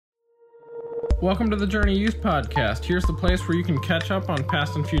Welcome to the Journey Youth Podcast. Here's the place where you can catch up on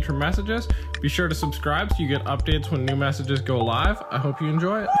past and future messages. Be sure to subscribe so you get updates when new messages go live. I hope you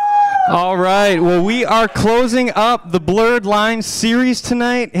enjoy it. All right. Well, we are closing up the Blurred Lines series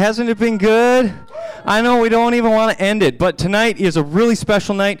tonight. Hasn't it been good? I know we don't even want to end it, but tonight is a really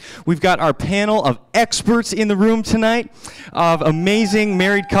special night. We've got our panel of experts in the room tonight, of amazing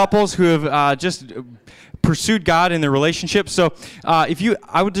married couples who have just pursued God in their relationship. So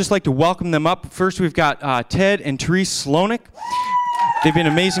I would just like to welcome them up. First, we've got Ted and Therese Slonik. They've been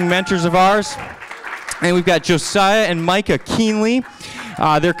amazing mentors of ours. And we've got Josiah and Micah Keenley.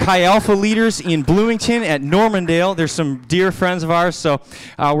 They're Chi Alpha leaders in Bloomington at Normandale. They're some dear friends of ours, so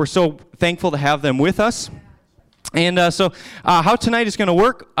we're so thankful to have them with us. And so how tonight is going to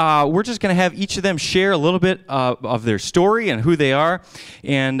work, we're just going to have each of them share a little bit of their story and who they are,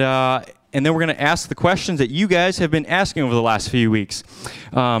 and then we're going to ask the questions that you guys have been asking over the last few weeks.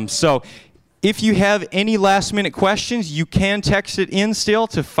 So if you have any last-minute questions, you can text it in still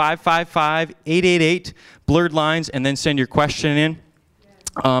to 555-888 Blurred Lines and then send your question in.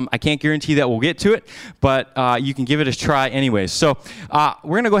 I can't guarantee that we'll get to it, but you can give it a try anyways. So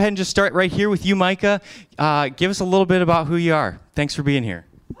we're going to go ahead and just start right here with you, Micah. Give us a little bit about who you are. Thanks for being here.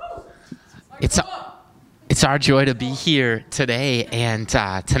 It's our joy to be here today and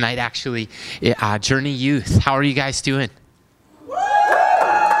tonight, actually. Journey Youth, how are you guys doing?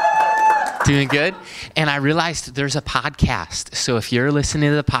 Doing good? And I realized there's a podcast. So if you're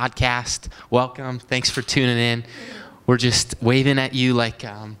listening to the podcast, welcome. Thanks for tuning in. We're just waving at you like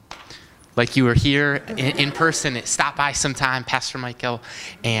you were here in person. Stop by sometime. Pastor Michael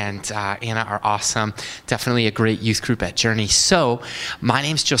and Anna are awesome. Definitely a great youth group at Journey. So my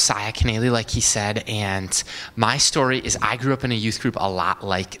name's Josiah Canelli, like he said, and my story is I grew up in a youth group a lot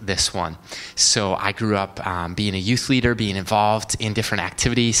like this one. So I grew up being a youth leader, being involved in different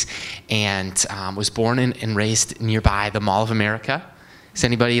activities, and was born and raised nearby the Mall of America. Does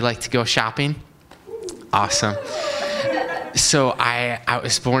anybody like to go shopping? Awesome. So I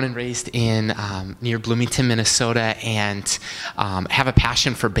was born and raised in near Bloomington, Minnesota, and have a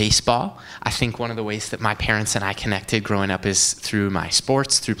passion for baseball. I think one of the ways that my parents and I connected growing up is through my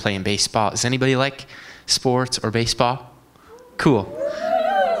sports, through playing baseball. Does anybody like sports or baseball? Cool.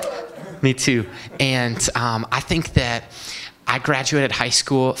 Me too. And I think that I graduated high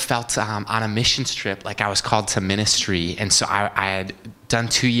school, felt on a missions trip like I was called to ministry. And so I had done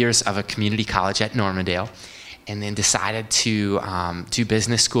 2 years of a community college at Normandale, and then decided to do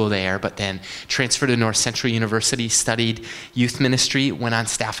business school there, but then transferred to North Central University, studied youth ministry, went on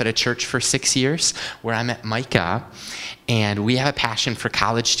staff at a church for 6 years where I met Micah, and we have a passion for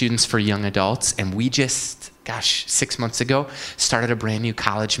college students, for young adults, and we just, 6 months ago, started a brand new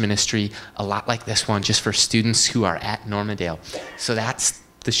college ministry, a lot like this one, just for students who are at Normandale. So that's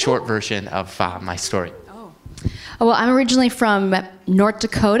the short version of my story. Well, I'm originally from North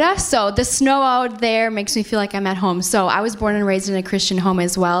Dakota, so the snow out there makes me feel like I'm at home. So I was born and raised in a Christian home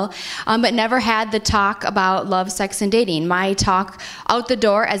as well, but never had the talk about love, sex, and dating. My talk out the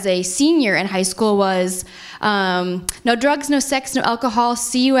door as a senior in high school was no drugs, no sex, no alcohol,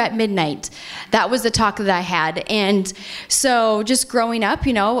 see you at midnight. That was the talk that I had. And so just growing up,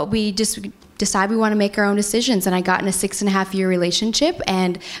 we just decide we want to make our own decisions. And I got in a 6.5-year relationship,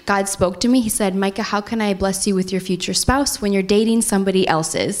 and God spoke to me. He said, Micah, how can I bless you with your future spouse when you're dating somebody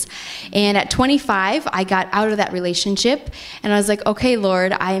else's? And at 25, I got out of that relationship, and I was like, okay,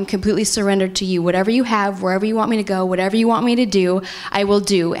 Lord, I am completely surrendered to you. Whatever you have, wherever you want me to go, whatever you want me to do, I will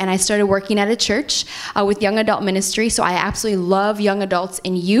do. And I started working at a church with young adult ministry. So I absolutely love young adults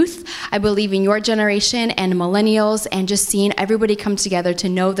and youth. I believe in your generation and millennials, and just seeing everybody come together to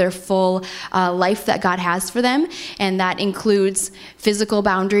know their full life that God has for them, and that includes physical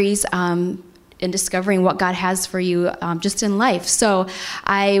boundaries, and discovering what God has for you just in life. So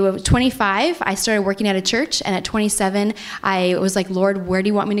I was 25, I started working at a church, and at 27, I was like, Lord, where do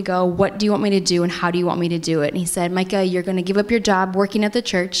you want me to go? What do you want me to do, and how do you want me to do it? And he said, Micah, you're going to give up your job working at the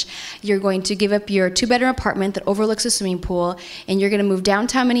church, you're going to give up your 2-bedroom apartment that overlooks a swimming pool, and you're going to move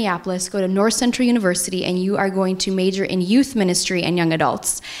downtown Minneapolis, go to North Central University, and you are going to major in youth ministry and young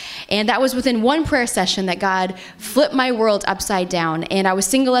adults. And that was within one prayer session that God flipped my world upside down. And I was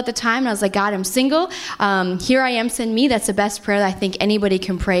single at the time, and I was like, God, I'm single. Here I am, send me. That's the best prayer that I think anybody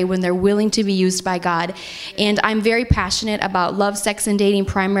can pray when they're willing to be used by God. And I'm very passionate about love, sex, and dating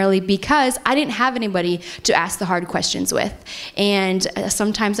primarily because I didn't have anybody to ask the hard questions with. And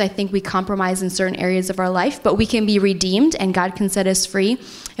sometimes I think we compromise in certain areas of our life, but we can be redeemed, and God can set us free,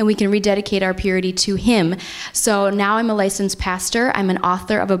 and we can rededicate our purity to Him. So now I'm a licensed pastor. I'm an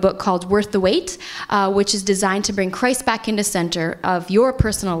author of a book called Worth the Wait, which is designed to bring Christ back into center of your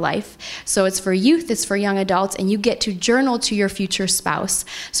personal life. So it's for youth, it's for young adults, and you get to journal to your future spouse.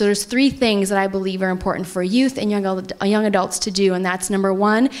 So there's 3 things that I believe are important for youth and young adults to do, and that's number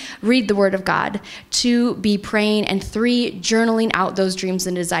 1, read the Word of God, 2, be praying, and 3, journaling out those dreams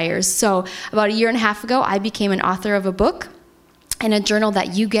and desires. So about a year and a half ago, I became an author of a book and a journal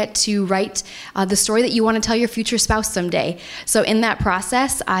that you get to write the story that you want to tell your future spouse someday. So in that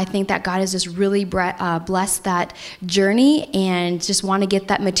process, I think that God has just really blessed that journey, and just want to get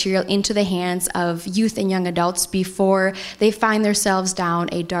that material into the hands of youth and young adults before they find themselves down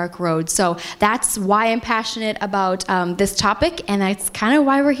a dark road. So that's why I'm passionate about this topic, and that's kind of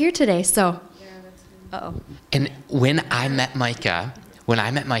why we're here today. So, And when I met Micah,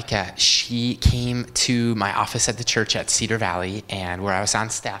 she came to my office at the church at Cedar Valley, and where I was on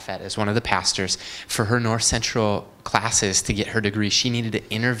staff at as one of the pastors. For her North Central classes to get her degree, she needed to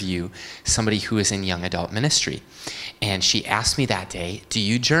interview somebody who was in young adult ministry. And she asked me that day, "Do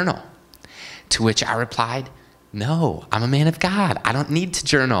you journal?" To which I replied, "No, I'm a man of God. I don't need to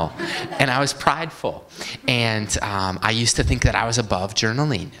journal." And I was prideful. And I used to think that I was above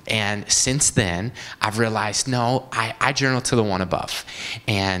journaling. And since then, I've realized, no, I journal to the one above.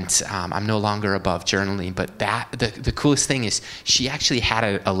 And I'm no longer above journaling. But the coolest thing is she actually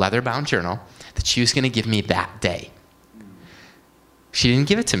had a leather-bound journal that she was going to give me that day. She didn't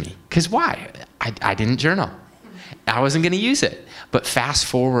give it to me. Because why? I didn't journal. I wasn't going to use it. But fast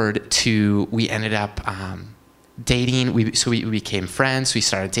forward to, we ended up dating. We became friends. We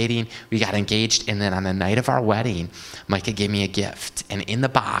started dating. We got engaged. And then on the night of our wedding, Micah gave me a gift. And in the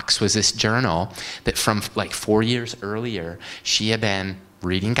box was this journal that from like 4 years earlier, she had been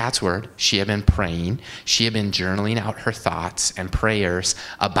reading God's word. She had been praying. She had been journaling out her thoughts and prayers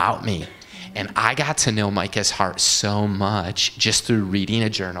about me. And I got to know Micah's heart so much just through reading a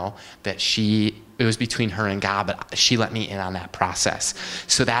journal that it was between her and God, but she let me in on that process.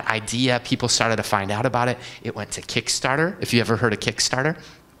 So that idea, people started to find out about it. It went to Kickstarter. If you ever heard of Kickstarter,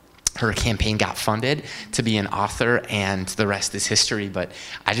 her campaign got funded to be an author, and the rest is history. But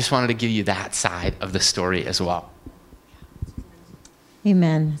I just wanted to give you that side of the story as well.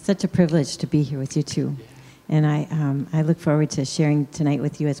 Amen. Such a privilege to be here with you too. And I look forward to sharing tonight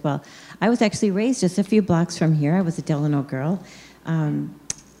with you as well. I was actually raised just a few blocks from here. I was a Delano girl.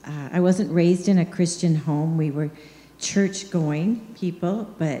 I wasn't raised in a Christian home. We were church-going people,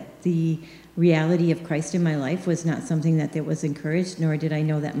 but the reality of Christ in my life was not something that was encouraged, nor did I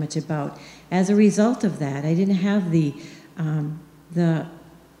know that much about. As a result of that, I didn't have the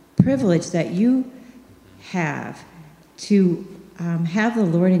privilege that you have to have the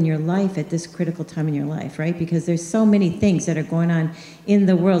Lord in your life at this critical time in your life, right? Because there's so many things that are going on in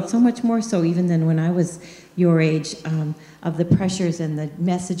the world, so much more so even than when I was your age, of the pressures and the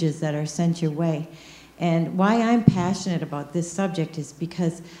messages that are sent your way. And why I'm passionate about this subject is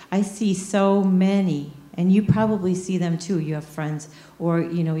because I see so many, and you probably see them too. You have friends, or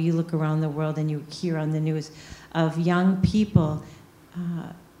you look around the world and you hear on the news of young people.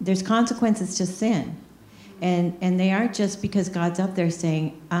 There's consequences to sin. And they aren't just because God's up there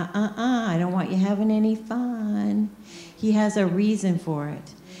saying, I don't want you having any fun. He has a reason for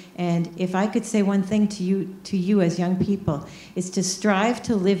it. And if I could say one thing to you as young people, is to strive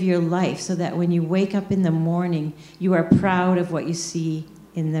to live your life so that when you wake up in the morning, you are proud of what you see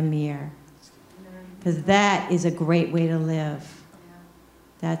in the mirror. Because that is a great way to live.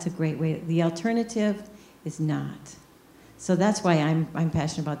 That's a great way. The alternative is not. So that's why I'm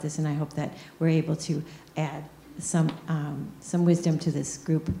passionate about this, and I hope that we're able to add some wisdom to this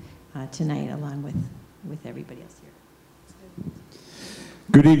group tonight, along with everybody else here.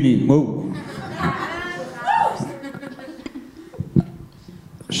 Good evening. Whoa.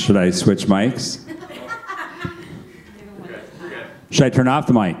 Should I switch mics? Should I turn off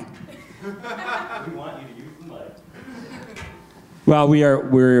the mic? We want you to use the mic. Well, we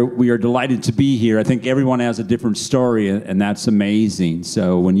are delighted to be here. I think everyone has a different story, and that's amazing.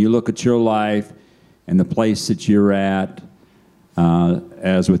 So when you look at your life and the place that you're at,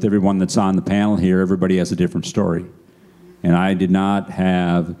 as with everyone that's on the panel here, everybody has a different story. And I did not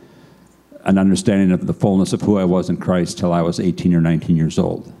have an understanding of the fullness of who I was in Christ till I was 18 or 19 years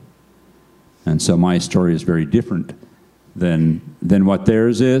old. And so my story is very different than what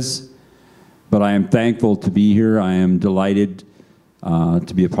theirs is. But I am thankful to be here. I am delighted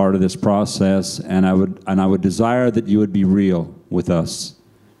to be a part of this process. And I would desire that you would be real with us,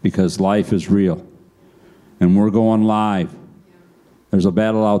 because life is real. And we're going live. There's a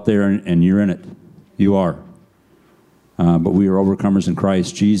battle out there, and you're in it. You are. But we are overcomers in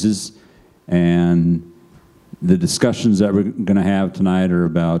Christ Jesus, and the discussions that we're going to have tonight are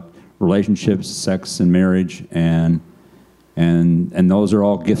about relationships, sex, and marriage, and those are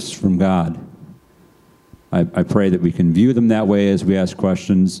all gifts from God. I pray that we can view them that way as we ask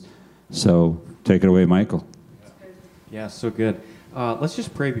questions. So take it away, Michael. Yeah, so good. Let's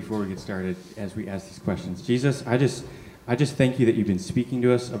just pray before we get started as we ask these questions. Jesus, I just thank you that you've been speaking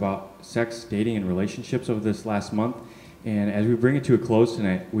to us about sex, dating, and relationships over this last month. And as we bring it to a close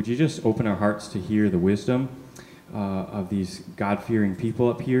tonight, would you just open our hearts to hear the wisdom of these God-fearing people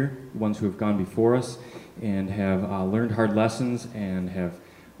up here, ones who have gone before us and have learned hard lessons and have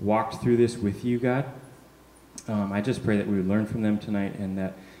walked through this with you, God. I just pray that we would learn from them tonight and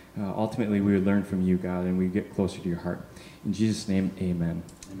that ultimately we would learn from you, God, and we get closer to your heart. In Jesus' name, amen.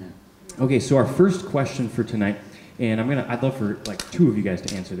 Amen. Okay, so our first question for tonight, and I'd love for like two of you guys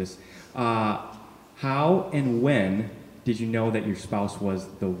to answer this. How and when did you know that your spouse was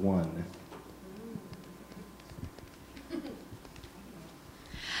the one?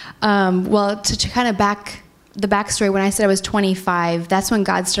 Well, to kind of the backstory, when I said I was 25, that's when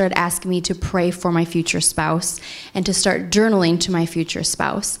God started asking me to pray for my future spouse and to start journaling to my future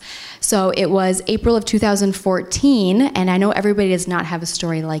spouse. So it was April of 2014, and I know everybody does not have a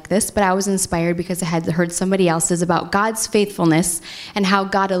story like this, but I was inspired because I had heard somebody else's about God's faithfulness and how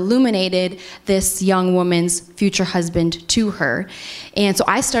God illuminated this young woman's future husband to her. And so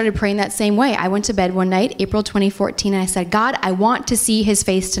I started praying that same way. I went to bed one night, April 2014, and I said, God, I want to see his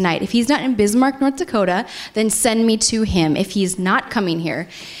face tonight. If he's not in Bismarck, North Dakota, then send me to him if he's not coming here.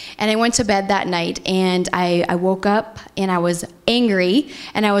 And I went to bed that night, and I woke up, and I was angry,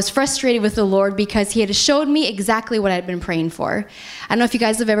 and I was frustrated with the Lord because he had showed me exactly what I'd been praying for. I don't know if you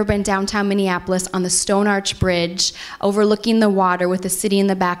guys have ever been downtown Minneapolis on the Stone Arch Bridge, overlooking the water with the city in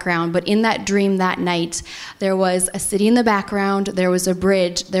the background, but in that dream that night, there was a city in the background, there was a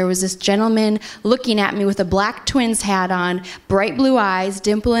bridge, there was this gentleman looking at me with a black Twins hat on, bright blue eyes,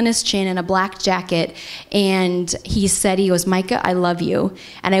 dimple in his chin, and a black jacket, and he goes, Micah, I love you.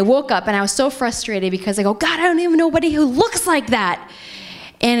 And I woke up, and I was so frustrated because I go, God, I don't even know anybody who looks like that.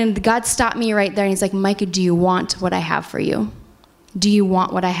 And God stopped me right there, and he's like, Micah, do you want what I have for you? Do you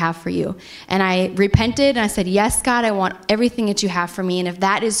want what I have for you? And I repented, and I said, yes, God, I want everything that you have for me. And if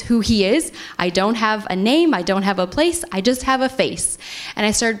that is who he is, I don't have a name, I don't have a place, I just have a face. And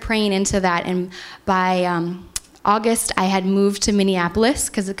I started praying into that. And by August, I had moved to Minneapolis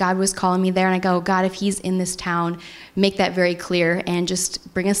because God was calling me there. And I go, God, if he's in this town, make that very clear and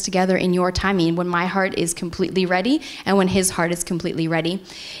just bring us together in your timing when my heart is completely ready and when his heart is completely ready.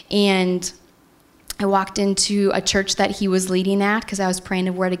 And I walked into a church that he was leading at because I was praying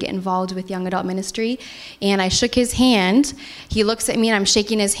of where to get involved with young adult ministry. And I shook his hand. He looks at me, and I'm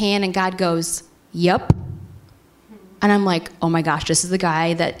shaking his hand, and God goes, yep. And I'm like, oh my gosh, this is the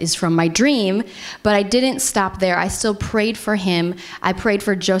guy that is from my dream. But I didn't stop there. I still prayed for him. I prayed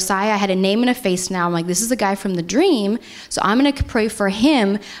for Josiah. I had a name and a face now. I'm like, this is the guy from the dream. So I'm going to pray for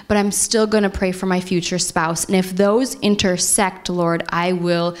him, but I'm still going to pray for my future spouse. And if those intersect, Lord, I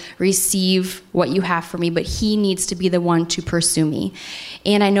will receive what you have for me. But he needs to be the one to pursue me.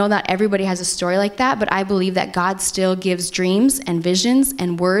 And I know that everybody has a story like that, but I believe that God still gives dreams and visions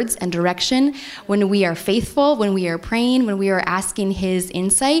and words and direction when we are faithful, when we are praying, when we are asking his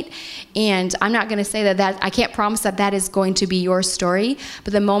insight. And I'm not going to say that I can't promise that is going to be your story,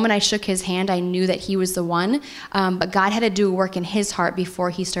 but the moment I shook his hand, I knew that he was the one. But God had to do a work in his heart before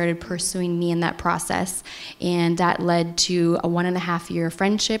he started pursuing me in that process. And that led to a 1.5 year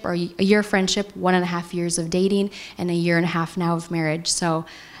friendship, or a year friendship, 1.5 years of dating, and a 1.5 years now of marriage. So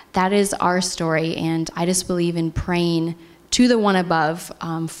that is our story. And I just believe in praying to the one above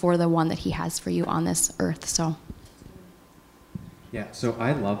for the one that he has for you on this earth. So. Yeah, so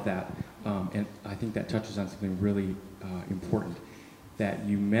I love that, and I think that touches on something really important, that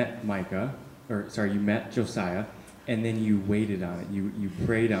you met you met Josiah, and then you waited on it, you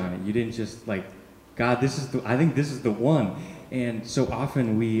prayed on it, you didn't just like, God, I think this is the one. And so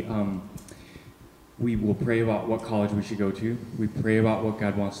often we will pray about what college we should go to, we pray about what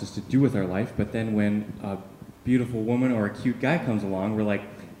God wants us to do with our life, but then when a beautiful woman or a cute guy comes along, we're like,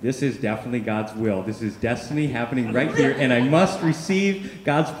 this is definitely God's will. This is destiny happening right here, and I must receive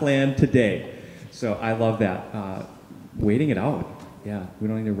God's plan today. So I love that. Waiting it out. Yeah, we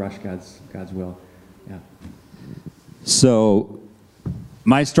don't need to rush God's will. Yeah. So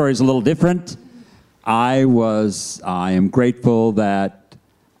my story is a little different. I am grateful that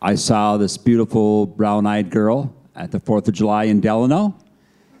I saw this beautiful brown-eyed girl at the 4th of July in Delano,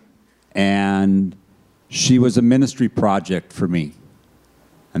 and she was a ministry project for me.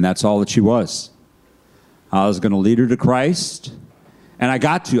 And that's all that she was. I was going to lead her to Christ, and I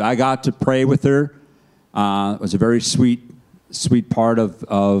got to pray with her. It was a very sweet part of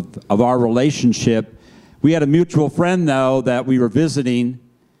our relationship. We had a mutual friend, though, that we were visiting,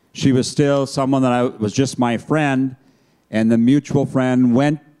 she was still someone that was just my friend, and the mutual friend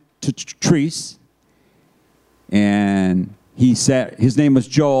went to Treese, and he said, his name was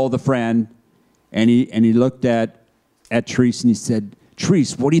Joel, the friend, and he looked at Treese and he said,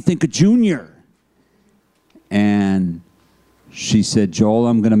 "Treese, what do you think of Junior?" And she said, "Joel,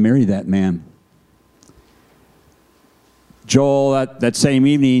 I'm going to marry that man." Joel, that same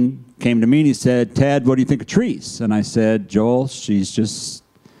evening, came to me and he said, "Ted, what do you think of Treese?" And I said, "Joel, she's just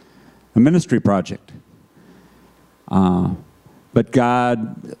a ministry project." But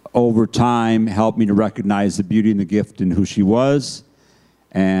God, over time, helped me to recognize the beauty and the gift in who she was.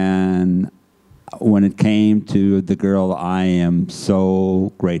 And when it came to the girl, I am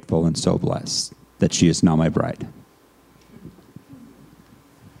so grateful and so blessed that she is now my bride.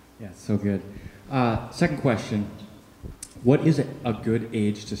 Yeah, so good. Second question. What is a good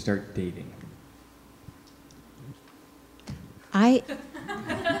age to start dating?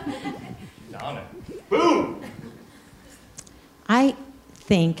 I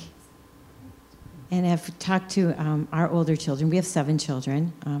think, and have talked to our older children. We have 7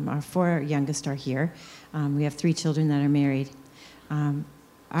 children. Our 4 youngest are here. We have 3 children that are married.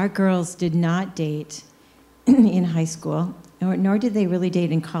 Our girls did not date in high school, nor did they really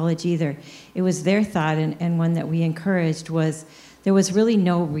date in college either. It was their thought, and one that we encouraged, was there was really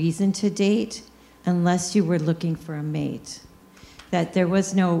no reason to date unless you were looking for a mate. That there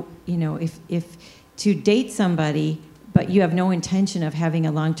was no, if to date somebody, but you have no intention of having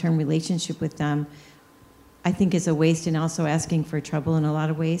a long-term relationship with them, I think is a waste, and also asking for trouble in a lot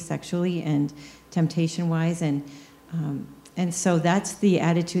of ways, sexually and temptation-wise. And so that's the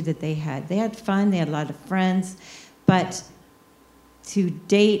attitude that they had. They had fun, they had a lot of friends, but to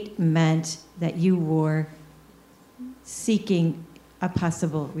date meant that you were seeking a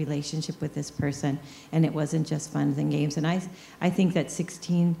possible relationship with this person, and it wasn't just fun and games. And I think that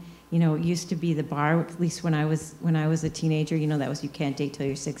 16, used to be the bar, at least when I was a teenager. That was, you can't date till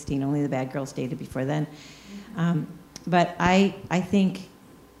you're 16. Only the bad girls dated before then. But I think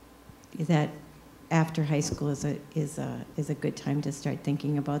that after high school is a good time to start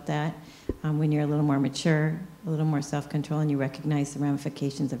thinking about that, when you're a little more mature, a little more self-control, and you recognize the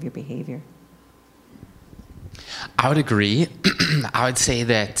ramifications of your behavior. I would agree. I would say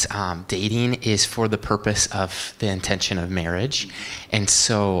that dating is for the purpose of the intention of marriage. And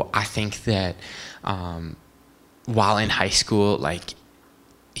so I think that while in high school, I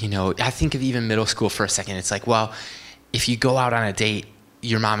think of even middle school for a second. It's like, well, if you go out on a date,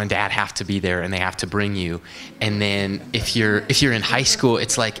 your mom and dad have to be there and they have to bring you. And then if you're in high school,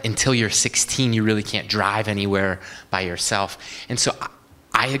 it's like until you're 16, you really can't drive anywhere by yourself. And so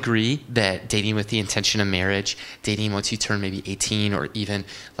I agree that dating with the intention of marriage, dating once you turn maybe 18 or even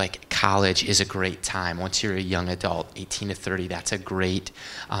like college, is a great time. Once you're a young adult, 18 to 30, that's a great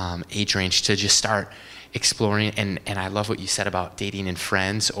age range to just start exploring. And I love what you said about dating in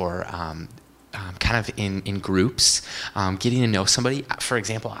friends or kind of in groups, getting to know somebody. For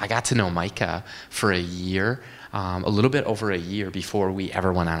example, I got to know Micah for a year, a little bit over a year before we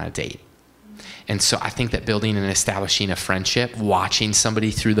ever went on a date. And so I think that building and establishing a friendship, watching somebody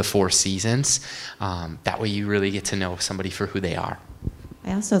through the 4 seasons, that way you really get to know somebody for who they are.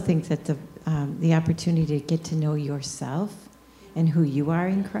 I also think that the opportunity to get to know yourself and who you are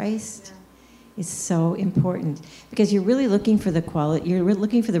in Christ is so important, because you're really looking for the quality. You're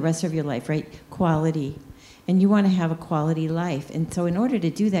looking for the rest of your life, right? Quality, and you want to have a quality life. And so in order to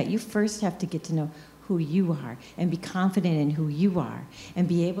do that, you first have to get to know who you are and be confident in who you are and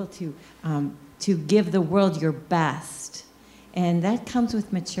be able to give the world your best. And that comes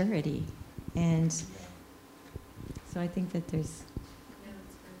with maturity. And so I think that there's...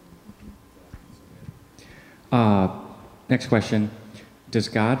 Next question. Does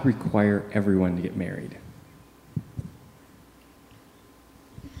God require everyone to get married?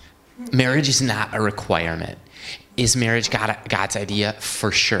 Marriage is not a requirement. Is marriage God's idea?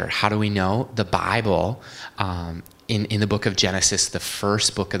 For sure. How do we know? The Bible, in the book of Genesis, the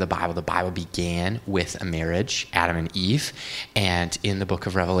first book of the Bible began with a marriage, Adam and Eve. And in the book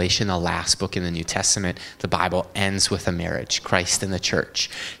of Revelation, the last book in the New Testament, the Bible ends with a marriage, Christ and the church.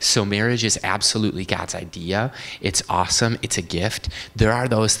 So marriage is absolutely God's idea. It's awesome. It's a gift. There are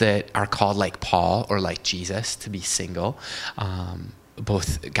those that are called like Paul or like Jesus to be single.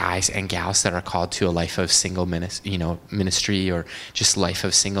 Both guys and gals that are called to a life of single ministry or just life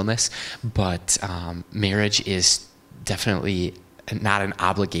of singleness. But marriage is definitely not an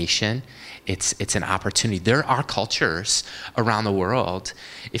obligation. It's an opportunity. There are cultures around the world,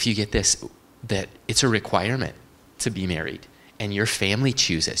 if you get this, that it's a requirement to be married, and your family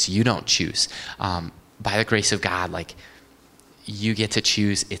chooses. You don't choose. By the grace of God, you get to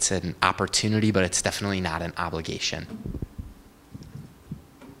choose. It's an opportunity, but it's definitely not an obligation.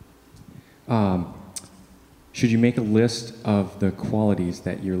 Should you make a list of the qualities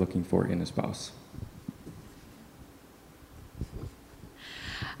that you're looking for in a spouse?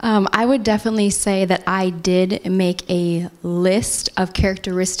 I would definitely say that I did make a list of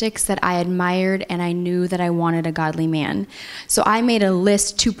characteristics that I admired and I knew that I wanted a godly man. So I made a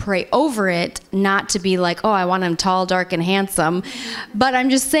list to pray over it, not to be like, oh, I want him tall, dark, and handsome. But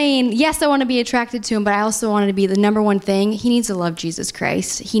I'm just saying, yes, I want to be attracted to him, but I also wanted to be the number one thing. He needs to love Jesus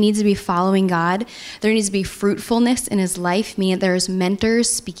Christ. He needs to be following God. There needs to be fruitfulness in his life, meaning there's mentors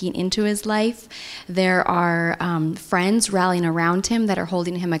speaking into his life. There are friends rallying around him that are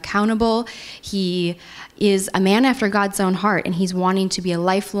holding him accountable. He is a man after God's own heart, and he's wanting to be a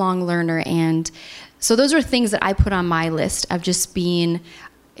lifelong learner. And so those are things that I put on my list of just being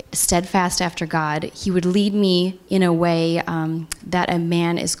steadfast after God. He would lead me in a way that a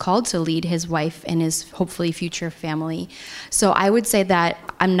man is called to lead his wife and his hopefully future family. So I would say that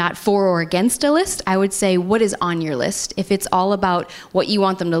I'm not for or against a list. I would say, what is on your list? If it's all about what you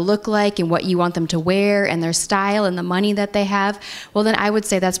want them to look like and what you want them to wear and their style and the money that they have, well, then I would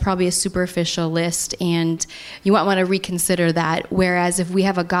say that's probably a superficial list, and you might want to reconsider that. Whereas if we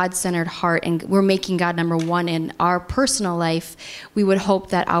have a God-centered heart and we're making God number one in our personal life, we would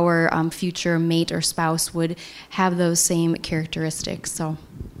hope that our future mate or spouse would have those same characteristics. So,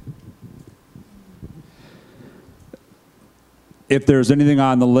 if there's anything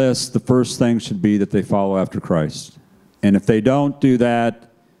on the list, the first thing should be that they follow after Christ. And if they don't do that,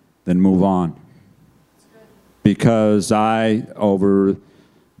 then move on. Because I know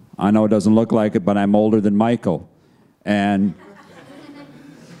it doesn't look like it, but I'm older than Michael. And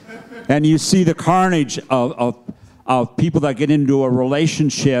you see the carnage of people that get into a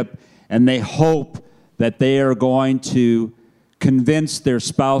relationship and they hope that they are going to convince their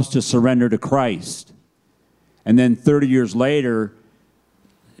spouse to surrender to Christ. And then 30 years later,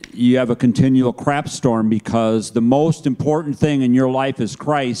 you have a continual crap storm because the most important thing in your life is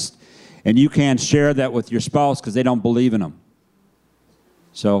Christ, and you can't share that with your spouse because they don't believe in him.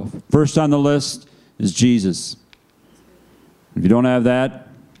 So first on the list is Jesus. If you don't have that,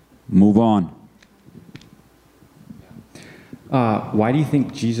 move on. Why do you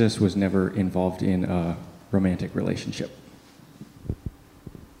think Jesus was never involved in a romantic relationship?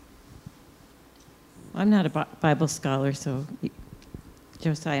 I'm not a Bible scholar, so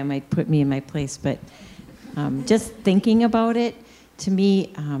Josiah might put me in my place, but just thinking about it, to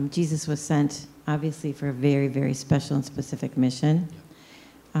me, Jesus was sent, obviously, for a very, very special and specific mission.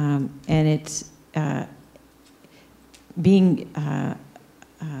 And it's being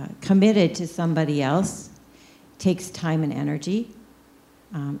committed to somebody else takes time and energy,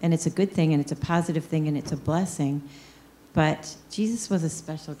 and it's a good thing, and it's a positive thing, and it's a blessing. But Jesus was a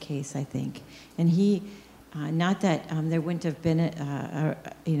special case, I think, and he, not that there wouldn't have been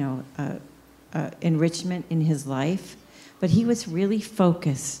enrichment in his life, but he was really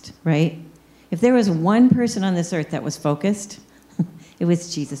focused, right? If there was one person on this earth that was focused, it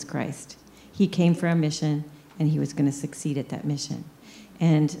was Jesus Christ. He came for a mission, and he was going to succeed at that mission.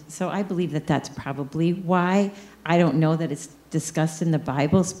 And so I believe that that's probably why. I don't know that it's discussed in the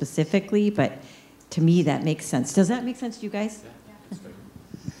Bible specifically, but to me that makes sense. Does that make sense to you guys?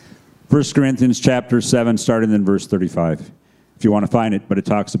 1 Corinthians chapter 7, starting in verse 35, if you want to find it, but it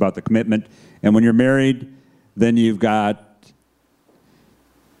talks about the commitment. And when you're married, then if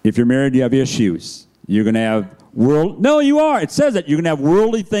you're married, you have issues. You're going to have it says that you're going to have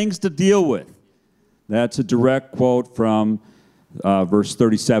worldly things to deal with. That's a direct quote from verse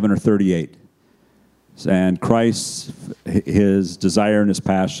 37 or 38. And Christ, his desire and his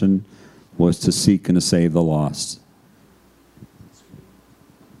passion was to seek and to save the lost.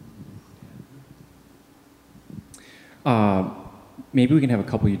 Maybe we can have a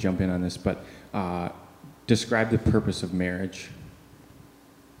couple of you jump in on this, but describe the purpose of marriage.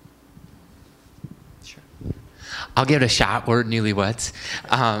 Sure. I'll give it a shot. We're newlyweds.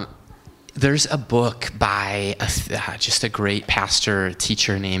 There's a book by just a great pastor,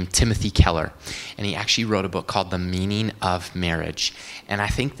 teacher named Timothy Keller, and he actually wrote a book called The Meaning of Marriage. And I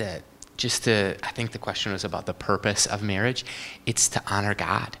think that I think the question was about the purpose of marriage. It's to honor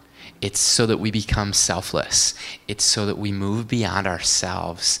God. It's so that we become selfless. It's so that we move beyond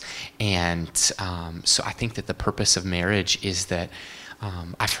ourselves. And so I think that the purpose of marriage is that,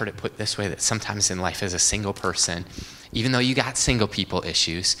 I've heard it put this way, that sometimes in life as a single person, even though you got single people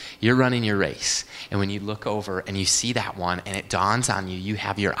issues, you're running your race. And when you look over and you see that one and it dawns on you, you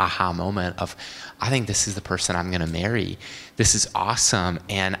have your aha moment of, I think this is the person I'm going to marry. This is awesome.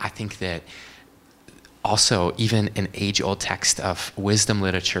 And I think that also, even an age-old text of wisdom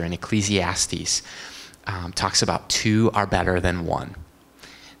literature in Ecclesiastes talks about two are better than one.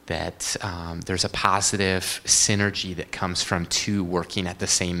 That there's a positive synergy that comes from two working at the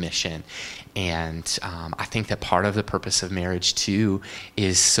same mission. And I think that part of the purpose of marriage, too,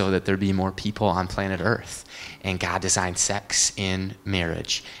 is so that there be more people on planet Earth. And God designed sex in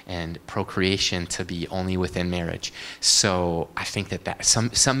marriage and procreation to be only within marriage. So I think that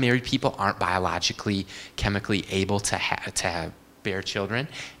some married people aren't biologically, chemically able to bear children,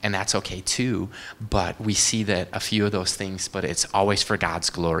 and that's okay too. But we see that a few of those things, but it's always for God's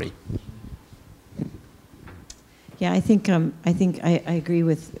glory. Yeah, I think I agree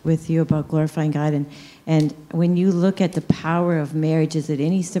with you about glorifying God, and when you look at the power of marriage, is it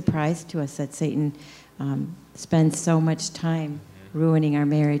any surprise to us that Satan spends so much time ruining our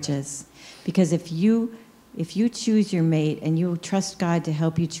marriages? Because if you choose your mate and you trust God to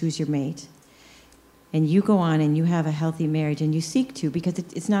help you choose your mate, and you go on and you have a healthy marriage and you seek to, because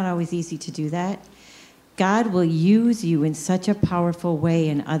it's not always easy to do that, God will use you in such a powerful way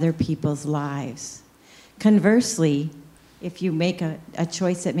in other people's lives. Conversely, if you make a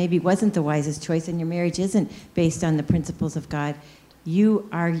choice that maybe wasn't the wisest choice and your marriage isn't based on the principles of God, you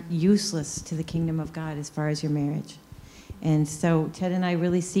are useless to the kingdom of God as far as your marriage. And so Ted and I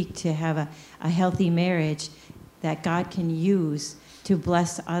really seek to have a healthy marriage that God can use to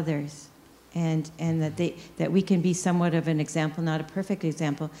bless others. And that we can be somewhat of an example, not a perfect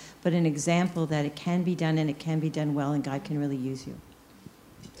example, but an example that it can be done and it can be done well, and God can really use you.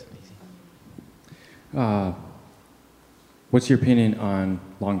 What's your opinion on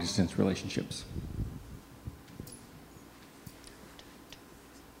long-distance relationships?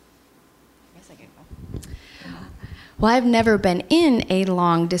 Well, I've never been in a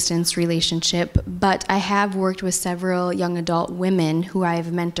long-distance relationship, but I have worked with several young adult women who I've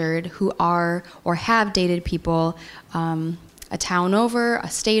mentored who are or have dated people a town over, a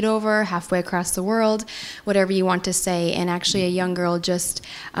state over, halfway across the world, whatever you want to say. And actually a young girl just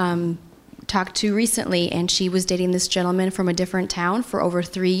talked to recently, and she was dating this gentleman from a different town for over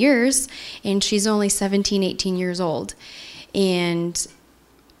 3 years, and she's only 17, 18 years old. And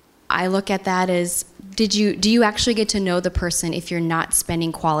I look at that as, do you actually get to know the person if you're not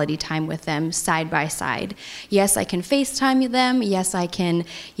spending quality time with them side by side? Yes, I can FaceTime them. Yes, I can,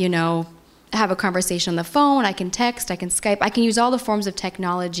 have a conversation on the phone. I can text, I can Skype. I can use all the forms of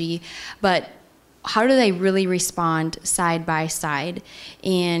technology, but how do they really respond side by side?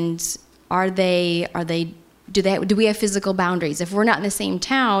 And do we have physical boundaries? If we're not in the same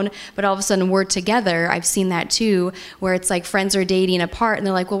town, but all of a sudden we're together, I've seen that too, where it's like friends are dating apart and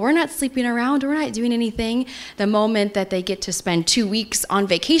they're like, well, we're not sleeping around, we're not doing anything. The moment that they get to spend 2 weeks on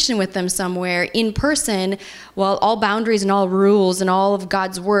vacation with them somewhere in person, well, all boundaries and all rules and all of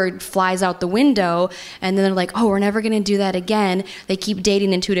God's word flies out the window. And then they're like, oh, we're never going to do that again. They keep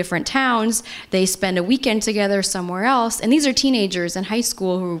dating in 2 different towns. They spend a weekend together somewhere else. And these are teenagers in high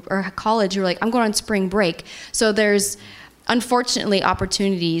school or college who are like, I'm going on spring break. So there's unfortunately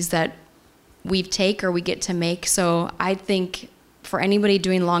opportunities that we take or we get to make. So I think for anybody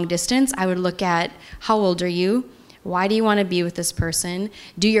doing long distance, I would look at how old are you? Why do you want to be with this person?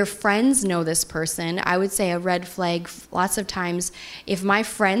 Do your friends know this person? I would say a red flag lots of times, if my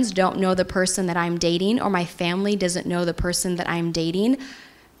friends don't know the person that I'm dating or my family doesn't know the person that I'm dating,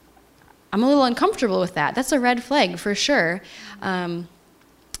 I'm a little uncomfortable with that. That's a red flag for sure.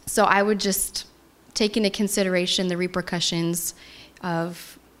 So I would just take into consideration the repercussions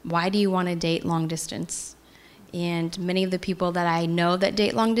of why do you want to date long distance? And many of the people that I know that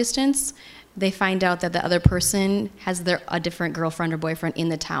date long distance, they find out that the other person has a different girlfriend or boyfriend in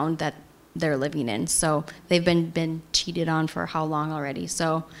the town that they're living in. So they've been cheated on for how long already?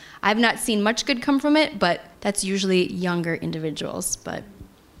 So I've not seen much good come from it, but that's usually younger individuals. But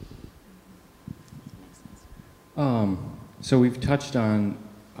so we've touched on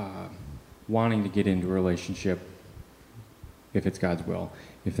wanting to get into a relationship if it's God's will,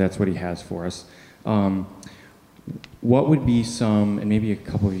 if that's what he has for us. What would be some, and maybe a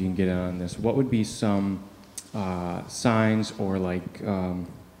couple of you can get in on this, what would be some signs or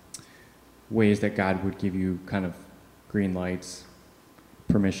ways that God would give you kind of green lights,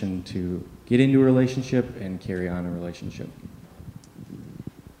 permission to get into a relationship and carry on a relationship?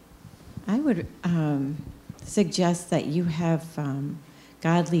 I would suggest that you have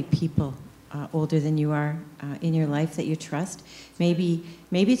godly people older than you are in your life that you trust. Maybe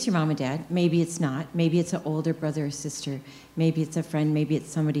it's your mom and dad. Maybe it's not. Maybe it's an older brother or sister. Maybe it's a friend. Maybe it's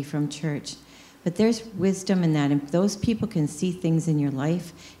somebody from church. But there's wisdom in that, and those people can see things in your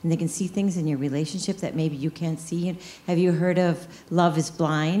life, and they can see things in your relationship that maybe you can't see. Have you heard of Love is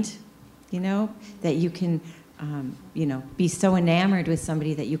Blind? that you can, be so enamored with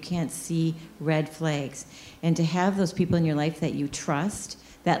somebody that you can't see red flags. And to have those people in your life that you trust,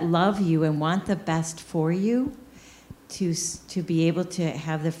 that love you and want the best for you, to be able to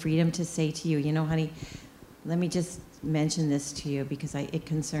have the freedom to say to you, honey, let me just mention this to you because it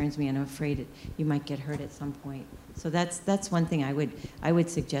concerns me and I'm afraid you might get hurt at some point. So that's one thing I would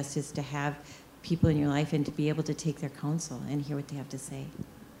suggest, is to have people in your life and to be able to take their counsel and hear what they have to say.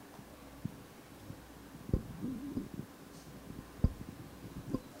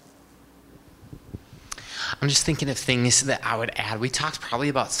 I'm just thinking of things that I would add. We talked probably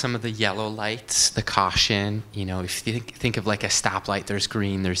about some of the yellow lights, the caution. If you think of like a stoplight, there's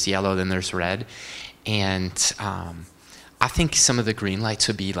green, there's yellow, then there's red. And I think some of the green lights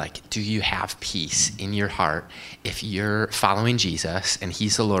would be like, do you have peace in your heart? If you're following Jesus and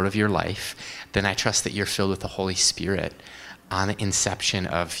he's the Lord of your life, then I trust that you're filled with the Holy Spirit on the inception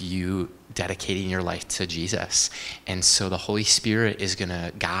of you dedicating your life to Jesus. And so the Holy Spirit is going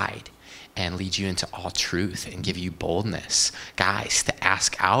to guide and lead you into all truth and give you boldness, guys, to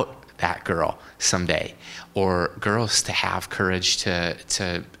ask out that girl someday, or girls to have courage to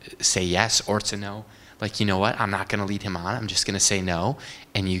say yes or to no. Like, you know what, I'm not going to lead him on. I'm just going to say no,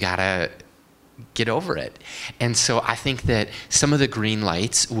 and you got to get over it. And so I think that some of the green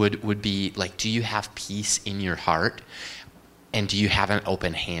lights would be like, do you have peace in your heart, and do you have an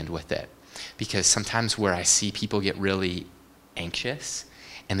open hand with it? Because sometimes where I see people get really anxious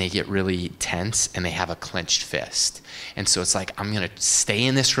and they get really tense and they have a clenched fist. And so it's like, I'm going to stay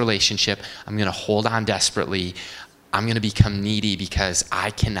in this relationship. I'm going to hold on desperately. I'm going to become needy because I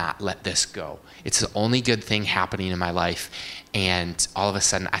cannot let this go. It's the only good thing happening in my life. And all of a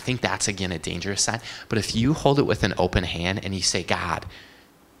sudden, I think that's, again, a dangerous sign. But if you hold it with an open hand and you say, God,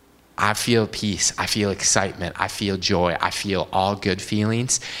 I feel peace, I feel excitement, I feel joy, I feel all good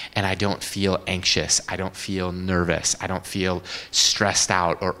feelings, and I don't feel anxious, I don't feel nervous, I don't feel stressed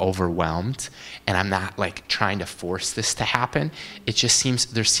out or overwhelmed, and I'm not like trying to force this to happen. It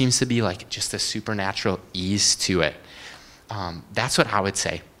just there seems to be like just a supernatural ease to it. That's what I would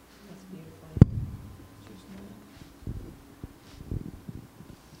say.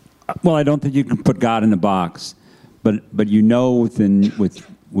 Well, I don't think you can put God in a box, but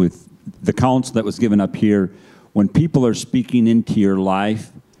with the counsel that was given up here, when people are speaking into your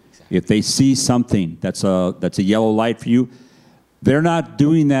life, if they see something that's a yellow light for you, they're not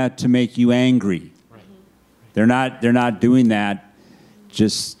doing that to make you angry. Right. They're not doing that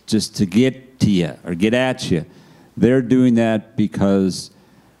just to get to you or get at you. They're doing that because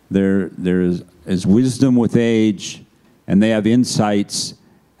there is wisdom with age, and they have insights,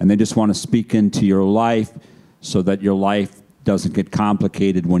 and they just want to speak into your life so that your life doesn't get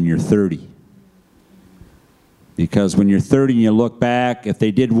complicated when you're 30. Because when you're 30 and you look back, if they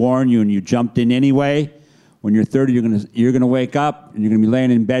did warn you and you jumped in anyway, when you're 30, you're gonna wake up and you're gonna be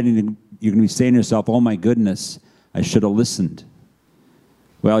laying in bed and you're gonna be saying to yourself, "Oh my goodness, I should have listened."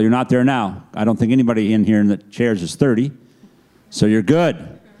 Well, you're not there now. I don't think anybody in here in the chairs is 30, so you're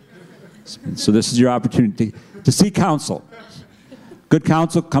good. So this is your opportunity to seek counsel. Good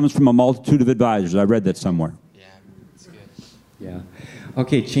counsel comes from a multitude of advisors. I read that somewhere. Yeah.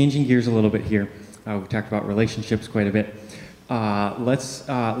 Okay, changing gears a little bit here. We've talked about relationships quite a bit. Let's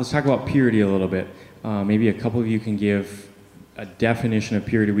talk about purity a little bit. Maybe a couple of you can give a definition of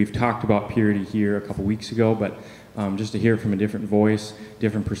purity. We've talked about purity here a couple weeks ago, but just to hear from a different voice,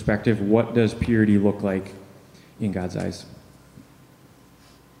 different perspective, what does purity look like in God's eyes?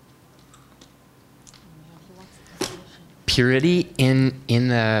 Purity in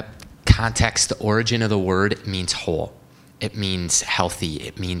the context, the origin of the word, means whole. It means healthy.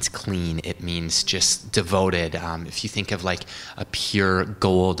 It means clean. It means just devoted. If you think of like a pure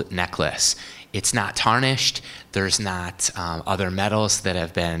gold necklace, it's not tarnished. There's not other metals that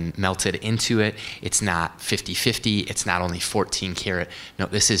have been melted into it. It's not 50-50. It's not only 14 karat. No,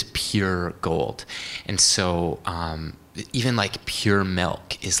 this is pure gold. And so even like pure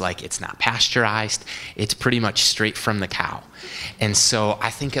milk is like, it's not pasteurized. It's pretty much straight from the cow. And so I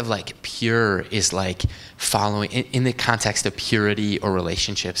think of like pure is like following, in the context of purity or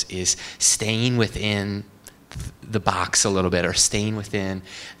relationships, is staying within the box a little bit, or staying within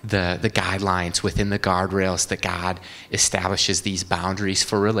the guidelines, within the guardrails that God establishes, these boundaries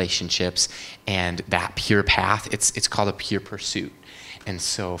for relationships, and that pure path. It's called a pure pursuit. And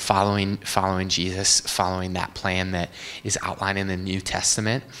so following Jesus, following that plan that is outlined in the New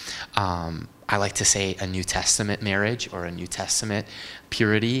Testament, I like to say a New Testament marriage or a New Testament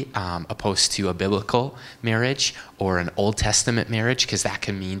purity, opposed to a biblical marriage or an Old Testament marriage, because that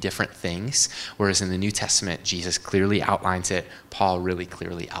can mean different things. Whereas in the New Testament, Jesus clearly outlines it. Paul really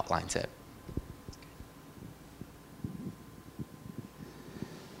clearly outlines it.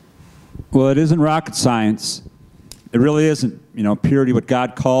 Well, it isn't rocket science. It really isn't. You know, purity, what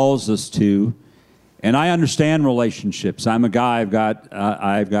God calls us to. And I understand relationships. I'm a guy.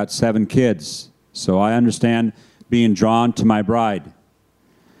 I've got 7 kids, so I understand being drawn to my bride.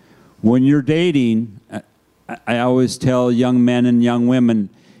 When you're dating, I always tell young men and young women,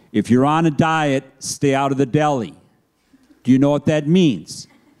 if you're on a diet, stay out of the deli. Do you know what that means?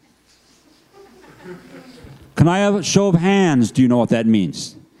 Can I have a show of hands? Do you know what that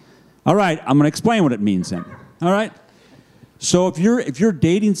means? All right, I'm going to explain what it means then. All right? So if you're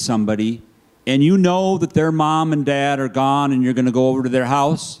dating somebody and you know that their mom and dad are gone and you're going to go over to their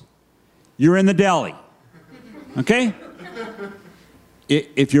house, you're in the deli. Okay?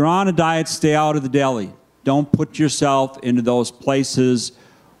 If you're on a diet, stay out of the deli. Don't put yourself into those places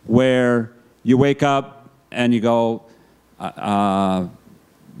where you wake up and you go,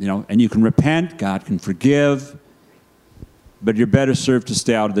 you know, and you can repent, God can forgive, but you're better served to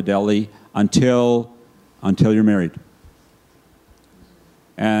stay out of the deli until you're married.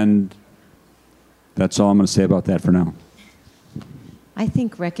 And that's all I'm going to say about that for now. I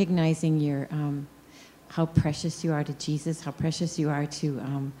think recognizing your how precious you are to Jesus, how precious you are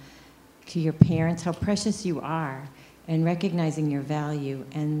to your parents, how precious you are, and recognizing your value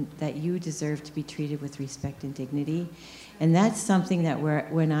and that you deserve to be treated with respect and dignity. And that's something that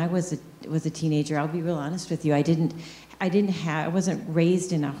when I was a teenager, I'll be real honest with you, I wasn't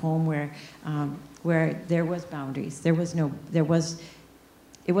raised in a home where there was boundaries. It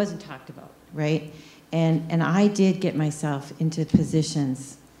wasn't talked about, right? And I did get myself into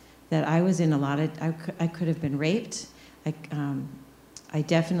positions that I was in I could have been raped. I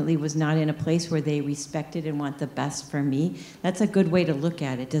definitely was not in a place where they respected and want the best for me. That's a good way to look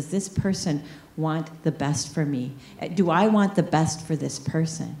at it. Does this person want the best for me? Do I want the best for this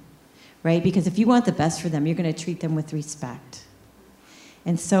person? Right? Because if you want the best for them, you're going to treat them with respect.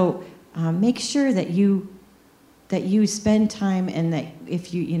 And so make sure that you spend time, and that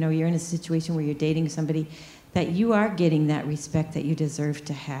if you're in a situation where you're dating somebody, that you are getting that respect that you deserve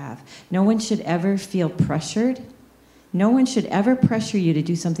to have. No one should ever feel pressured. No one should ever pressure you to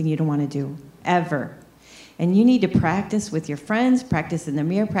do something you don't want to do, ever. And you need to practice with your friends, practice in the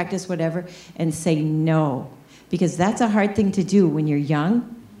mirror, practice whatever, and say no. Because that's a hard thing to do when you're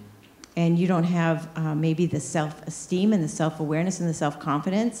young and you don't have maybe the self-esteem and the self-awareness and the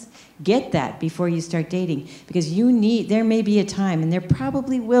self-confidence. Get that before you start dating. Because there may be a time, and there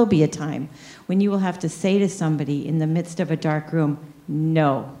probably will be a time, when you will have to say to somebody in the midst of a dark room,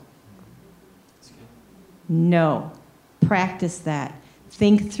 no. No. Practice that.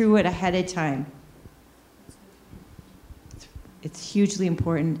 Think through it ahead of time. It's hugely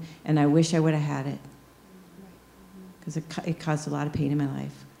important, and I wish I would have had it. Because it caused a lot of pain in my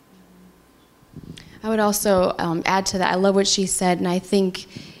life. I would also add to that, I love what she said, and I think,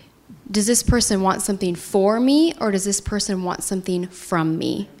 does this person want something for me, or does this person want something from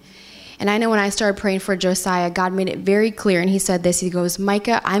me? And I know when I started praying for Josiah, God made it very clear, and he said this, he goes,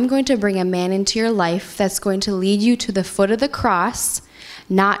 Micah, I'm going to bring a man into your life that's going to lead you to the foot of the cross,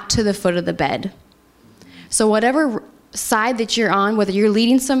 not to the foot of the bed. So whatever side that you're on, whether you're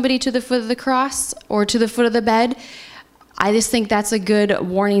leading somebody to the foot of the cross or to the foot of the bed, I just think that's a good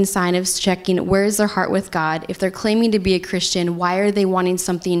warning sign of checking where's their heart with God. If they're claiming to be a Christian, why are they wanting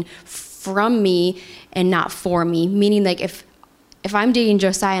something from me and not for me? Meaning, like, if I'm dating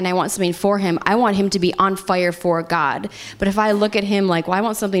Josiah and I want something for him, I want him to be on fire for God. But if I look at him like, well, I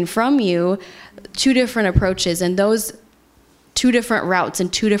want something from you, 2 different approaches, and those 2 different routes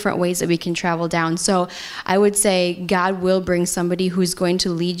and 2 different ways that we can travel down. So I would say God will bring somebody who's going to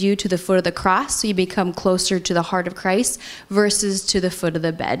lead you to the foot of the cross so you become closer to the heart of Christ versus to the foot of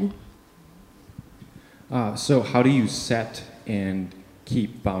the bed. So how do you set and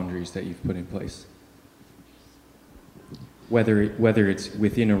keep boundaries that you've put in place? Whether it's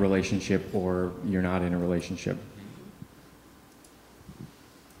within a relationship or you're not in a relationship.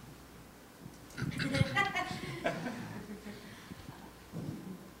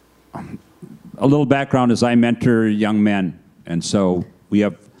 A little background is I mentor young men, and so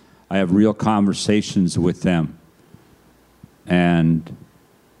I have real conversations with them. And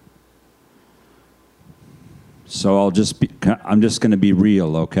so I'm just going to be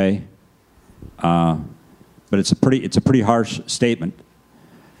real, okay? But it's a pretty harsh statement.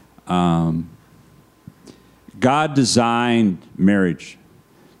 God designed marriage.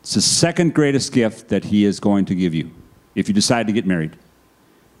 It's the second greatest gift that He is going to give you if you decide to get married.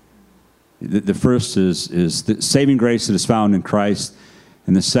 The first is the saving grace that is found in Christ,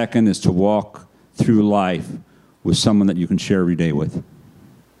 and the second is to walk through life with someone that you can share every day with.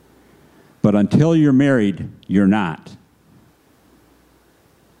 But until you're married, you're not.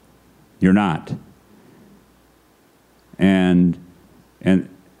 You're not. And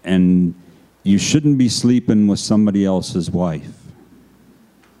you shouldn't be sleeping with somebody else's wife.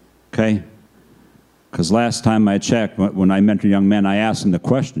 Okay? Because last time I checked, when I mentor young men, I asked them the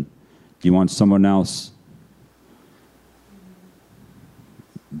question, do you want someone else?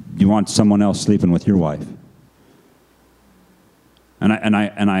 Do you want someone else sleeping with your wife? And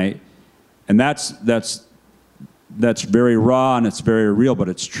that's very raw and it's very real, but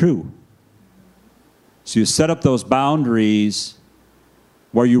it's true. So you set up those boundaries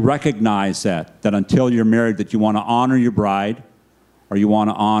where you recognize that until you're married, that you want to honor your bride, or you want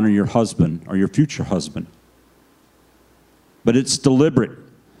to honor your husband or your future husband. But it's deliberate.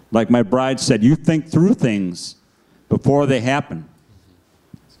 Like my bride said, you think through things before they happen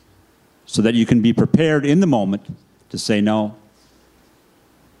so that you can be prepared in the moment to say no,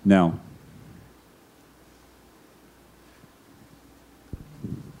 no.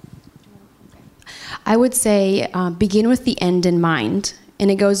 I would say begin with the end in mind. And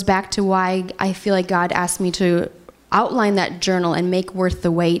it goes back to why I feel like God asked me to outline that journal and make worth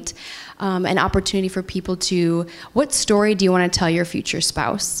the wait an opportunity for people to, what story do you want to tell your future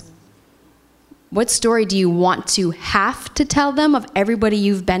spouse? What story do you want to have to tell them of everybody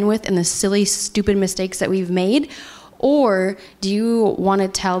you've been with and the silly, stupid mistakes that we've made? Or do you want to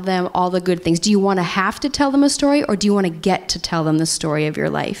tell them all the good things? Do you want to have to tell them a story, or do you want to get to tell them the story of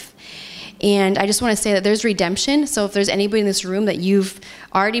your life? And I just want to say that there's redemption. So if there's anybody in this room that you've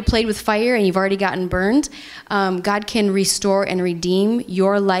already played with fire and you've already gotten burned, God can restore and redeem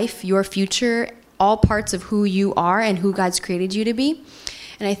your life, your future, all parts of who you are and who God's created you to be.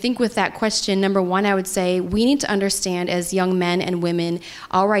 And I think with that question, number one, I would say we need to understand as young men and women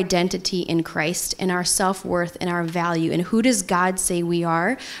our identity in Christ and our self-worth and our value. And who does God say we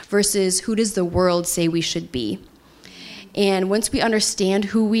are versus who does the world say we should be? And once we understand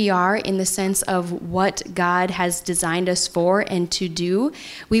who we are in the sense of what God has designed us for and to do,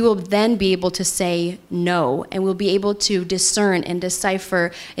 we will then be able to say no, and we'll be able to discern and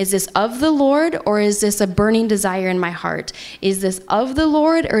decipher, is this of the Lord, or is this a burning desire in my heart? Is this of the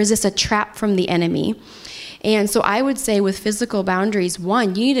Lord, or is this a trap from the enemy? And so I would say with physical boundaries,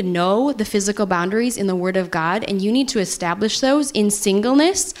 one, you need to know the physical boundaries in the Word of God, and you need to establish those in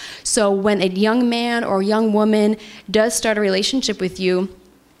singleness. So when a young man or young woman does start a relationship with you,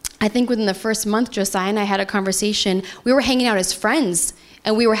 I think within the first month, Josiah and I had a conversation. We were hanging out as friends,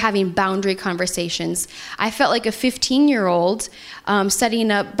 and we were having boundary conversations. I felt like a 15-year-old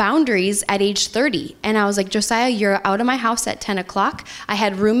setting up boundaries at age 30. And I was like, Josiah, you're out of my house at 10 o'clock. I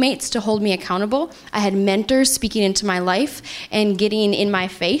had roommates to hold me accountable. I had mentors speaking into my life and getting in my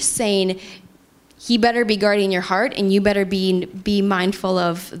face saying, he better be guarding your heart, and you better be mindful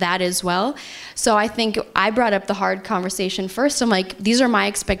of that as well. So I think I brought up the hard conversation first. I'm like, these are my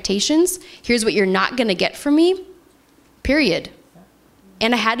expectations. Here's what you're not going to get from me, period.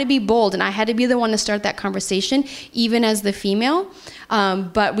 And I had to be bold, and I had to be the one to start that conversation, even as the female.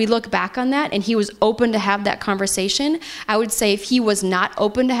 But we look back on that, and he was open to have that conversation. I would say if he was not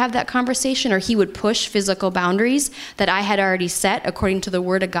open to have that conversation, or he would push physical boundaries that I had already set according to the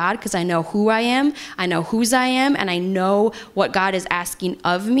Word of God, because I know who I am, I know whose I am, and I know what God is asking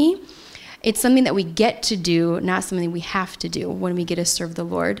of me. It's something that we get to do, not something we have to do when we get to serve the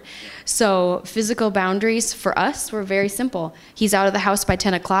Lord. So physical boundaries for us were very simple. He's out of the house by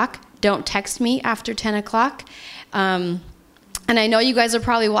 10 o'clock. Don't text me after 10 o'clock. And I know you guys are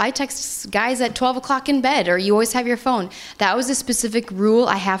probably, well, I text guys at 12 o'clock in bed, or you always have your phone. That was a specific rule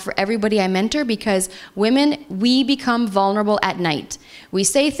I have for everybody I mentor, because women, we become vulnerable at night. We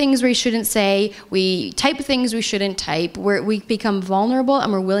say things we shouldn't say. We type things we shouldn't type. We become vulnerable,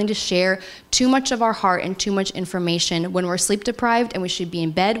 and we're willing to share too much of our heart and too much information when we're sleep deprived, and we should be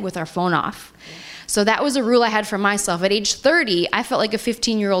in bed with our phone off. So that was a rule I had for myself. At age 30, I felt like a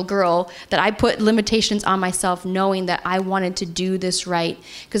 15-year-old girl that I put limitations on myself, knowing that I wanted to do this right.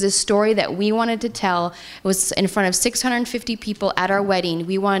 Because the story that we wanted to tell was in front of 650 people at our wedding.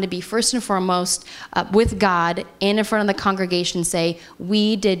 We wanted to be first and foremost with God and in front of the congregation say,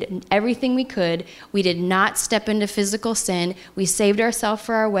 we did everything we could. We did not step into physical sin. We saved ourselves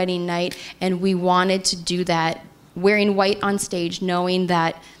for our wedding night, and we wanted to do that wearing white on stage, knowing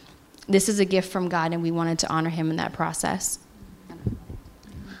that this is a gift from God, and we wanted to honor him in that process.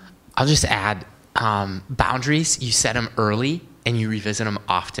 I'll just add, boundaries, you set them early and you revisit them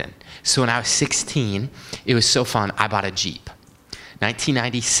often. So when I was 16, it was so fun, I bought a Jeep.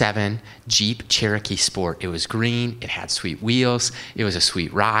 1997 Jeep Cherokee Sport. It was green, it had sweet wheels, it was a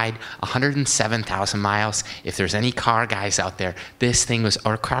sweet ride, 107,000 miles. If there's any car guys out there, this thing was,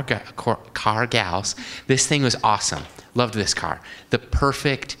 or car gals, this thing was awesome. Loved this car. The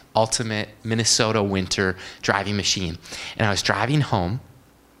perfect ultimate Minnesota winter driving machine. And I was driving home,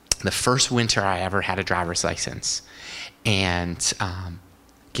 the first winter I ever had a driver's license, and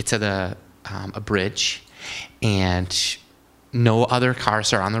get to a bridge, and no other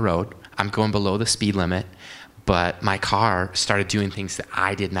cars are on the road. I'm going below the speed limit, but my car started doing things that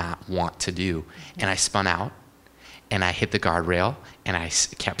I did not want to do. And I spun out, and I hit the guardrail, and I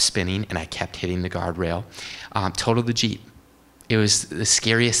kept spinning, and I kept hitting the guardrail. Totaled the Jeep. It was the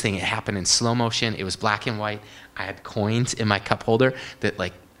scariest thing. It happened in slow motion. It was black and white. I had coins in my cup holder that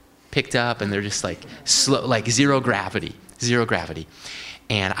like picked up, and they're just like slow, like zero gravity.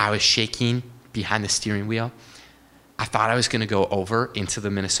 And I was shaking behind the steering wheel. I thought I was going to go over into the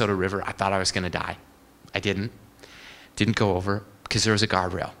Minnesota River. I thought I was going to die. I didn't go over because there was a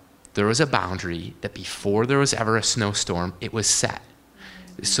guardrail. There was a boundary that before there was ever a snowstorm, it was set.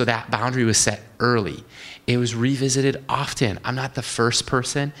 So that boundary was set early. It was revisited often. I'm not the first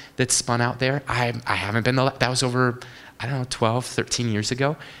person that spun out there. I haven't been that was over, 12, 13 years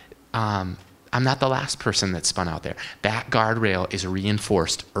ago. I'm not the last person that spun out there. That guardrail is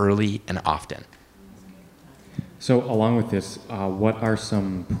reinforced early and often. So along with this, what are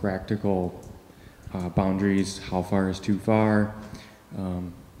some practical boundaries? How far is too far?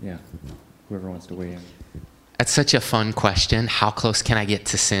 Whoever wants to weigh in. That's such a fun question. How close can I get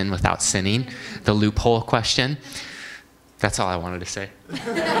to sin without sinning? The loophole question. That's all I wanted to say.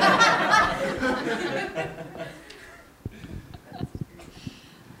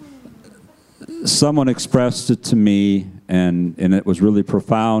 Someone expressed it to me, and it was really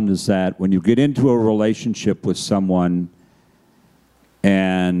profound, is that when you get into a relationship with someone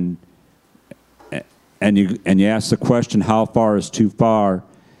and you ask the question, how far is too far,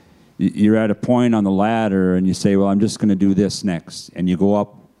 you're at a point on the ladder and you say, well, I'm just going to do this next. And you go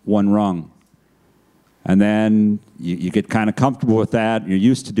up one rung. And then you get kind of comfortable with that, you're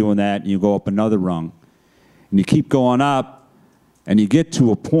used to doing that, and you go up another rung. And you keep going up, and you get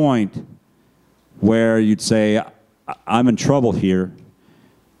to a point where you'd say, I'm in trouble here,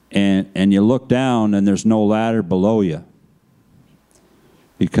 and you look down and there's no ladder below you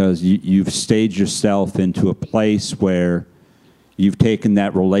because you've staged yourself into a place where you've taken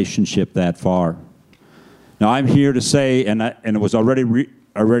that relationship that far. Now I'm here to say, and it was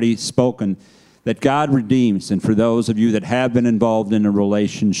already spoken, that God redeems, and for those of you that have been involved in a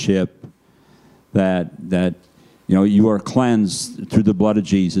relationship, that you are cleansed through the blood of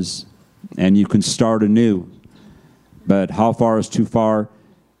Jesus, and you can start anew. But how far is too far?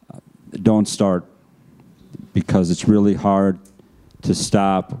 Don't start, because it's really hard to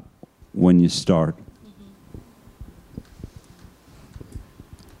stop when you start.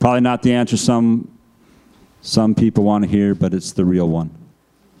 Probably not the answer some people want to hear, but it's the real one.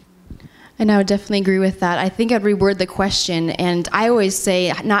 And I would definitely agree with that. I think I'd reword the question, and I always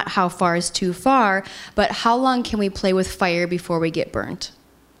say not how far is too far, but how long can we play with fire before we get burnt?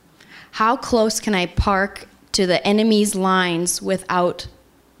 How close can I park to the enemy's lines without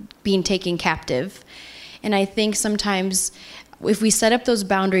being taken captive? And I think sometimes if we set up those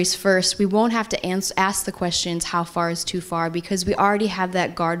boundaries first, we won't have to ask the questions, how far is too far, because we already have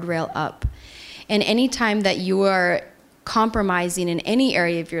that guardrail up. And anytime that you are compromising in any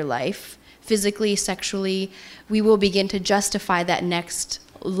area of your life, physically, sexually, we will begin to justify that next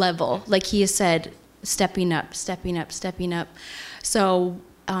level. Like he has said, stepping up, stepping up, stepping up. So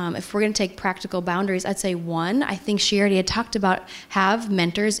if we're going to take practical boundaries, I'd say one, I think she already had talked about, have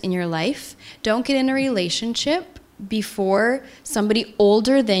mentors in your life. Don't get in a relationship before somebody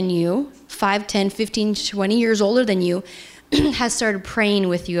older than you, 5, 10, 15, 20 years older than you, has started praying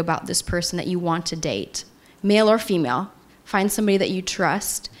with you about this person that you want to date, male or female. Find somebody that you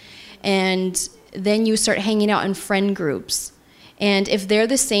trust, and then you start hanging out in friend groups. And if they're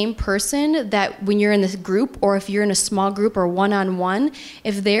the same person that when you're in this group, or if you're in a small group or one-on-one,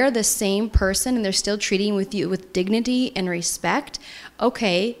 if they're the same person and they're still treating with you with dignity and respect,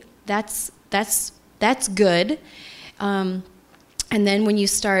 okay, that's good. And then when you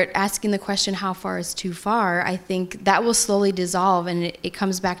start asking the question, how far is too far, I think that will slowly dissolve, and it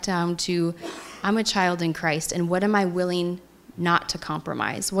comes back down to, I'm a child in Christ, and what am I willing not to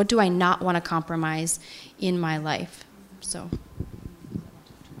compromise? What do I not want to compromise in my life? So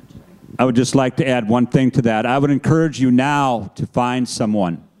I would just like to add one thing to that. I would encourage you now to find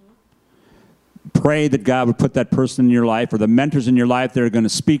someone. Pray that God would put that person in your life, or the mentors in your life that are going to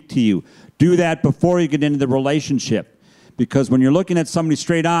speak to you. Do that before you get into the relationship. Because when you're looking at somebody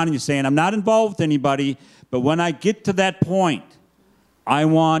straight on and you're saying, I'm not involved with anybody, but when I get to that point, I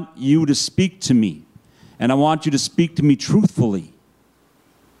want you to speak to me. And I want you to speak to me truthfully.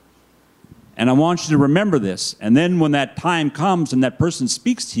 And I want you to remember this. And then when that time comes and that person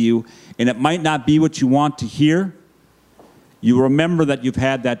speaks to you, and it might not be what you want to hear, you remember that you've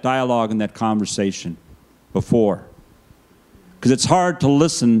had that dialogue and that conversation before. Because it's hard to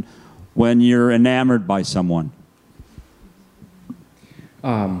listen when you're enamored by someone.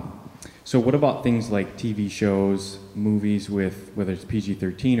 So what about things like TV shows, movies with, whether it's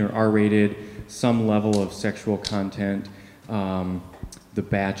PG-13 or R-rated, some level of sexual content, The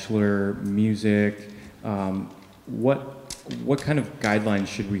Bachelor, music? What kind of guidelines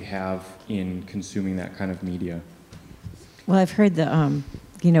should we have in consuming that kind of media? Well, I've heard the,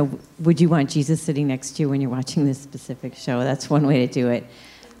 would you want Jesus sitting next to you when you're watching this specific show? That's one way to do it.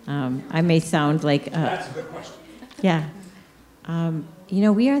 I may sound like... That's a good question. Yeah.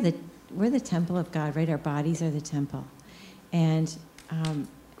 We're the temple of God, right? Our bodies are the temple. And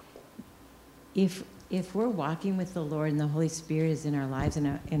if we're walking with the Lord and the Holy Spirit is in our lives in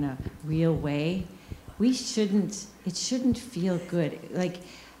a real way, it shouldn't feel good. Like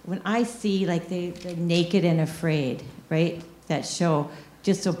when I see like the Naked and Afraid, right? That show,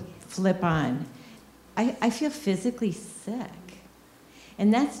 just to flip on, I feel physically sick.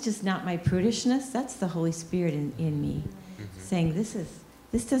 And that's just not my prudishness, that's the Holy Spirit in me saying this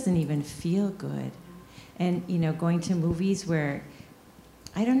doesn't even feel good. And going to movies where,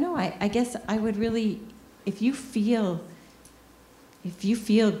 I don't know, I guess I would really, if you feel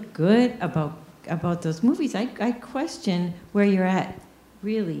good about those movies, I question where you're at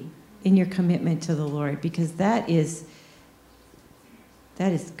really in your commitment to the Lord, because that is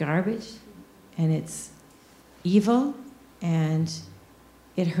garbage, and it's evil, and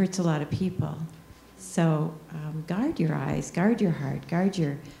it hurts a lot of people. So guard your eyes, guard your heart, guard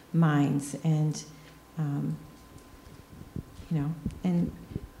your minds, and and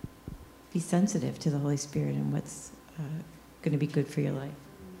be sensitive to the Holy Spirit and what's going to be good for your life.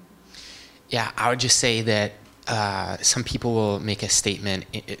 Yeah, I would just say that some people will make a statement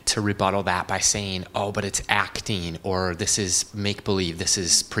to rebuttal that by saying, oh, but it's acting, or this is make-believe, this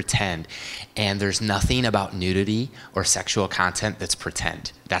is pretend. And there's nothing about nudity or sexual content that's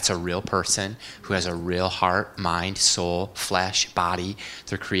pretend. That's a real person who has a real heart, mind, soul, flesh, body.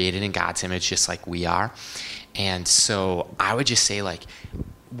 They're created in God's image just like we are. And so I would just say, like,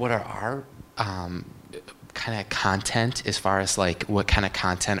 what are our kind of content, as far as like what kind of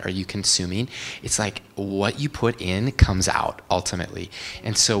content are you consuming? It's like what you put in comes out ultimately.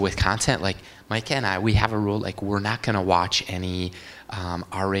 And so with content, like Micah and I, we have a rule, like we're not going to watch any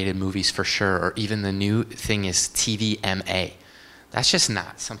R-rated movies for sure, or even the new thing is TVMA. That's just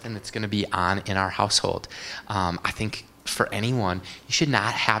not something that's going to be on in our household. I think for anyone, you should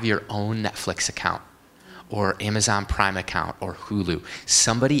not have your own Netflix account or Amazon Prime account or Hulu.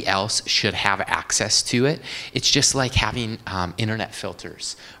 Somebody else should have access to it. It's just like having internet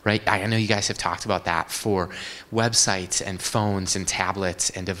filters, right? I know you guys have talked about that for websites and phones and tablets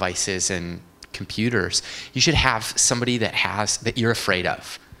and devices and computers. You should have somebody that you're afraid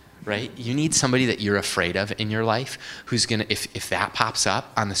of, right? You need somebody that you're afraid of in your life who's gonna, if that pops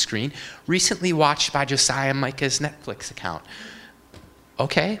up on the screen, recently watched by Josiah and Micah's Netflix account.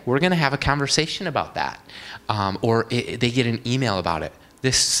 Okay, we're going to have a conversation about that. Or they get an email about it.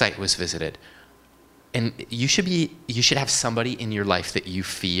 This site was visited. And you should have somebody in your life that you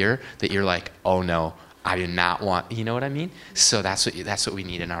fear, that you're like, oh no, I do not want, you know what I mean? So that's what we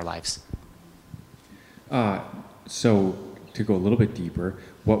need in our lives. So to go a little bit deeper,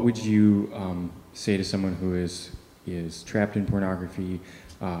 what would you say to someone who is trapped in pornography,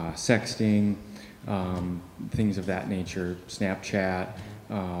 sexting, things of that nature, Snapchat?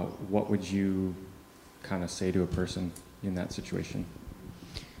 What would you kind of say to a person in that situation?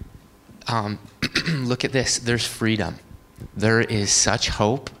 Look at this. There's freedom. There is such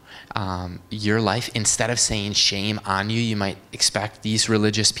hope. Your life, instead of saying shame on you, you might expect these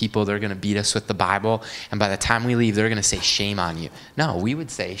religious people, they're going to beat us with the Bible, and by the time we leave, they're going to say shame on you. No, we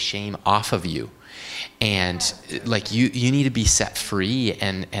would say shame off of you. And like you need to be set free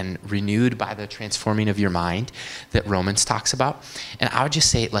and renewed by the transforming of your mind that Romans talks about. And I would just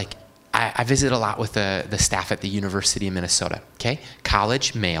say, like, I visit a lot with the staff at the University of Minnesota, okay?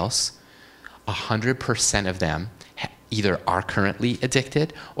 College males, 100% of them either are currently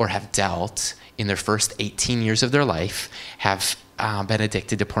addicted or have dealt in their first 18 years of their life, have been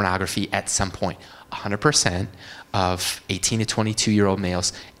addicted to pornography at some point. 100% of 18 to 22-year-old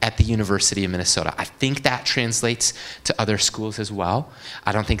males at the University of Minnesota. I think that translates to other schools as well.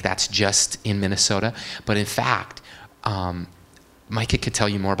 I don't think that's just in Minnesota. But in fact, Micah could tell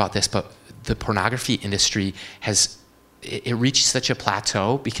you more about this, but the pornography industry it reached such a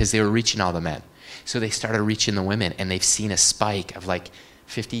plateau because they were reaching all the men. So they started reaching the women, and they've seen a spike of like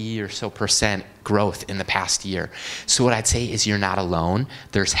 50 or so percent growth in the past year. So what I'd say is you're not alone.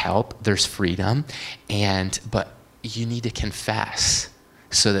 There's help, there's freedom, but you need to confess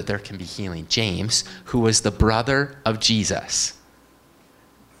so that there can be healing. James, who was the brother of Jesus.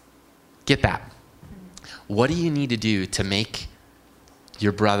 Get that. What do you need to do to make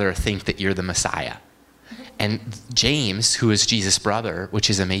your brother think that you're the Messiah? And James, who is Jesus' brother, which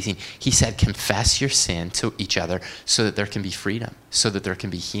is amazing, he said, confess your sin to each other so that there can be freedom, so that there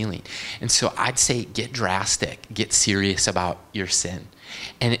can be healing. And so I'd say get drastic, get serious about your sin.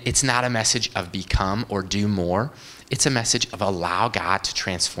 And it's not a message of become or do more. It's a message of allow God to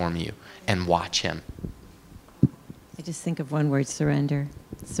transform you and watch him. I just think of one word, surrender.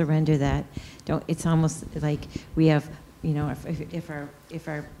 Surrender that. It's almost like we have, if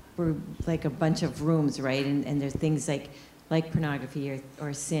we're like a bunch of rooms, right? And there's things like pornography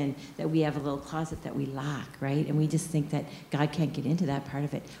or sin that we have a little closet that we lock, right? And we just think that God can't get into that part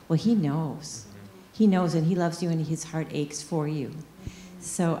of it. Well, he knows. He knows, and he loves you, and his heart aches for you.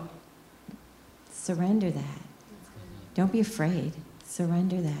 So surrender that. Don't be afraid.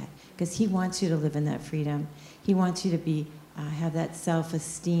 Surrender that, because he wants you to live in that freedom. He wants you to have that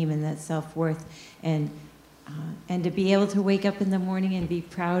self-esteem and that self-worth, and to be able to wake up in the morning and be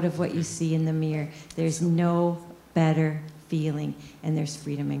proud of what you see in the mirror. There's no better feeling, and there's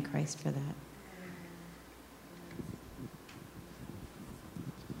freedom in Christ for that.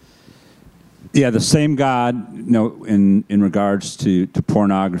 Yeah, the same God, in regards to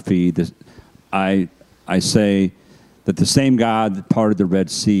pornography, I say that the same God that parted the Red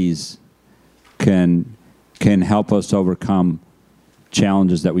Seas can help us overcome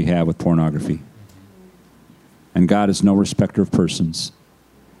challenges that we have with pornography. And God is no respecter of persons.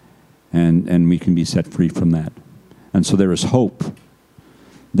 And we can be set free from that. And so there is hope.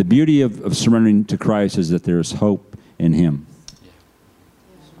 The beauty of surrendering to Christ is that there is hope in him.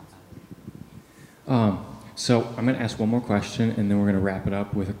 So I'm going to ask one more question, and then we're going to wrap it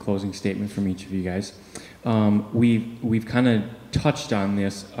up with a closing statement from each of you guys. We've kind of touched on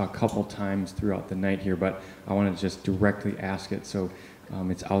this a couple times throughout the night here, but I want to just directly ask it so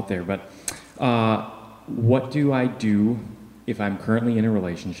it's out there. But what do I do if I'm currently in a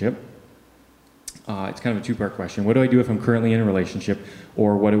relationship? It's kind of a two-part question. What do I do if I'm currently in a relationship?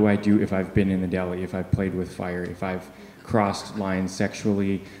 Or what do I do if I've been in the deli, if I've played with fire, if I've crossed lines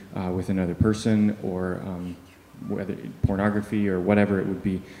sexually with another person, or whether pornography or whatever it would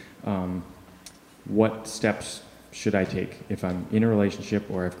be? What steps should I take if I'm in a relationship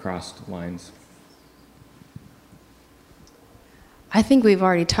or I've crossed lines? I think we've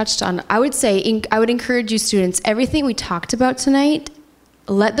already touched on, I would say, I would encourage you students, everything we talked about tonight,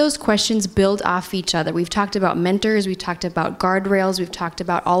 let those questions build off each other. We've talked about mentors, we've talked about guardrails, we've talked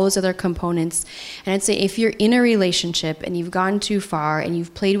about all those other components. And I'd say if you're in a relationship and you've gone too far and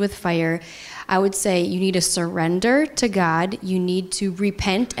you've played with fire, I would say you need to surrender to God. You need to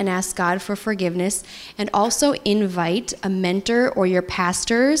repent and ask God for forgiveness, and also invite a mentor or your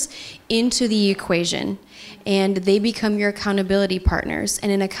pastors into the equation. And they become your accountability partners.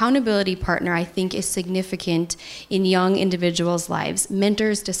 And an accountability partner, I think, is significant in young individuals' lives.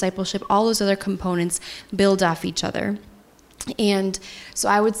 Mentors, discipleship, all those other components build off each other. And so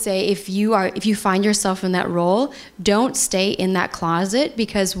I would say if you find yourself in that role, don't stay in that closet,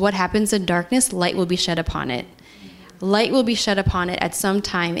 because what happens in darkness, light will be shed upon it. Light will be shed upon it at some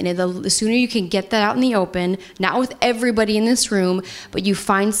time, and the sooner you can get that out in the open, not with everybody in this room, but you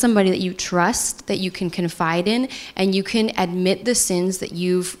find somebody that you trust, that you can confide in, and you can admit the sins that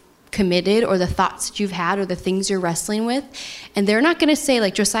you've committed or the thoughts that you've had or the things you're wrestling with. And they're not going to say,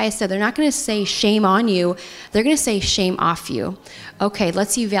 like Josiah said, they're not going to say shame on you. They're going to say shame off you. Okay,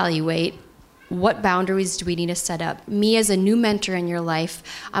 let's evaluate. What boundaries do we need to set up? Me as a new mentor in your life,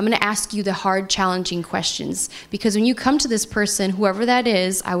 I'm going to ask you the hard, challenging questions. Because when you come to this person, whoever that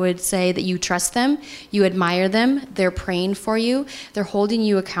is, I would say that you trust them, you admire them, they're praying for you, they're holding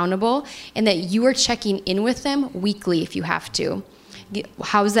you accountable, and that you are checking in with them weekly if you have to.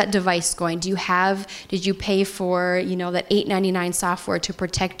 How's that device going? Did you pay for, that $8.99 software to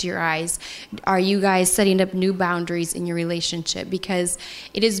protect your eyes? Are you guys setting up new boundaries in your relationship? Because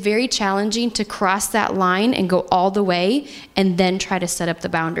it is very challenging to cross that line and go all the way and then try to set up the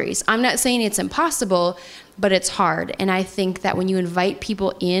boundaries. I'm not saying it's impossible, but it's hard. And I think that when you invite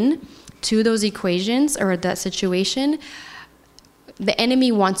people in to those equations or that situation, the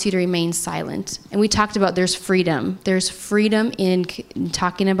enemy wants you to remain silent. And we talked about there's freedom. There's freedom in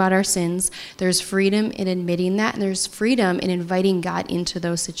talking about our sins. There's freedom in admitting that. And there's freedom in inviting God into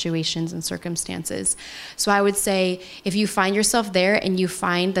those situations and circumstances. So I would say if you find yourself there and you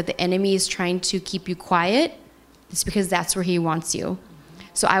find that the enemy is trying to keep you quiet, it's because that's where he wants you.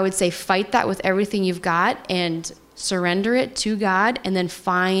 So I would say fight that with everything you've got and surrender it to God, and then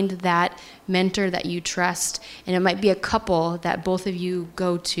find that mentor that you trust. And it might be a couple that both of you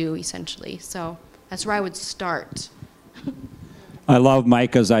go to, essentially. So that's where I would start. I love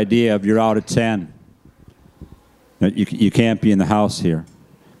Micah's idea of you're out at 10. You can't be in the house here,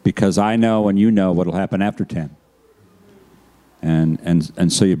 because I know and you know what will happen after 10.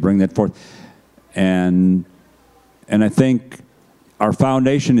 And so you bring that forth. And I think our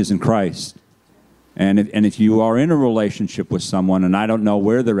foundation is in Christ. And if you are in a relationship with someone, and I don't know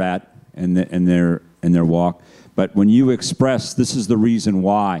where they're at in their walk, but when you express, this is the reason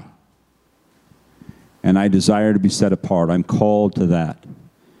why, and I desire to be set apart, I'm called to that.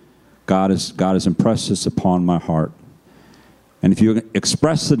 God has impressed this upon my heart. And if you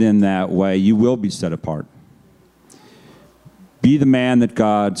express it in that way, you will be set apart. Be the man that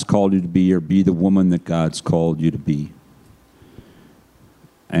God's called you to be, or be the woman that God's called you to be.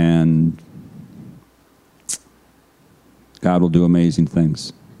 And God will do amazing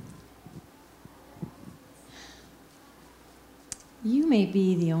things. You may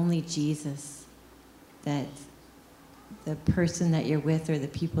be the only Jesus that the person that you're with or the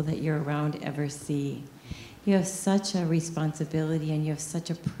people that you're around ever see. You have such a responsibility and you have such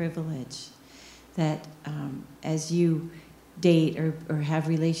a privilege that as you date or have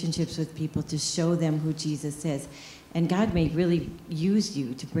relationships with people, to show them who Jesus is. And God may really use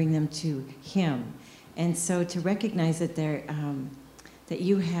you to bring them to Him. And so to recognize that that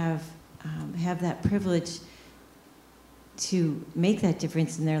you have that privilege to make that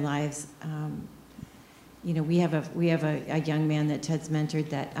difference in their lives. You know, we have a young man that Ted's mentored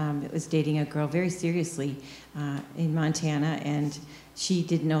that was dating a girl very seriously in Montana, and she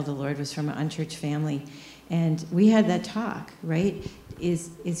didn't know the Lord, was from an unchurched family. And we had that talk, right?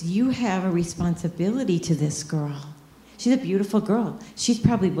 Is you have a responsibility to this girl. She's a beautiful girl. She's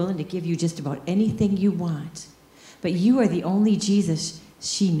probably willing to give you just about anything you want. But you are the only Jesus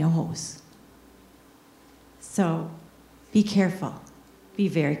she knows. So be careful. Be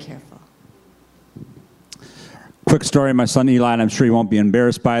very careful. Quick story, my son Eli, and I'm sure he won't be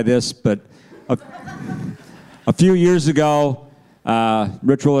embarrassed by this, but a few years ago,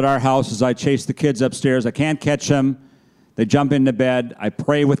 ritual at our house is I chase the kids upstairs. I can't catch them. They jump into bed. I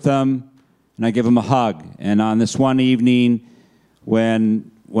pray with them, and I give them a hug. And on this one evening,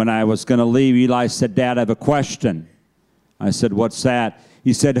 when I was going to leave, Eli said, "Dad, I have a question." I said, "What's that?"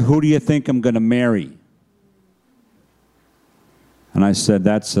 He said, "Who do you think I'm going to marry?" And I said,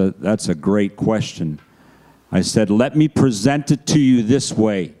 that's a great question. I said, let me present it to you this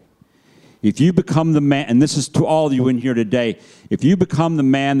way. If you become the man, and this is to all of you in here today, if you become the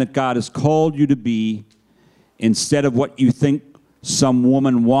man that God has called you to be, instead of what you think some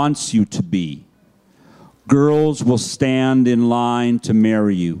woman wants you to be, girls will stand in line to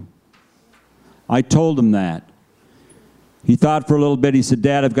marry you. I told him that. He thought for a little bit. He said,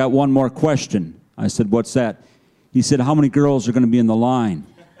 "Dad, I've got one more question." I said, "What's that?" He said, "How many girls are going to be in the line?"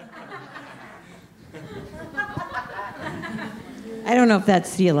 I don't know if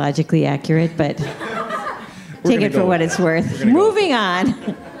that's theologically accurate, but take it for what it's worth. Moving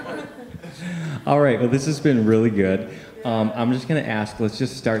on. All right, well, this has been really good. I'm just going to ask, let's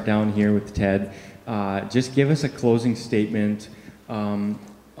just start down here with Ted. Just give us a closing statement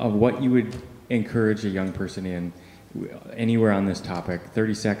of what you would encourage a young person in, anywhere on this topic.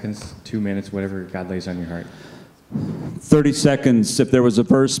 30 seconds, 2 minutes, whatever God lays on your heart. 30 seconds. If there was a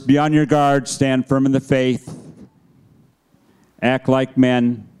verse, be on your guard, stand firm in the faith, act like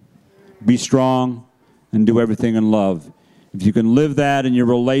men, be strong, and do everything in love. If you can live that in your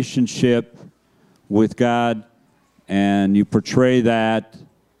relationship with God and you portray that,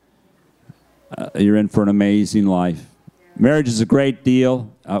 you're in for an amazing life. Marriage is a great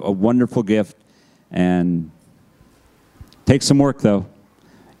deal, a wonderful gift, and takes some work, though.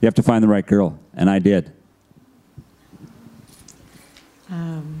 You have to find the right girl, and I did.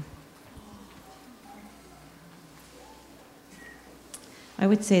 I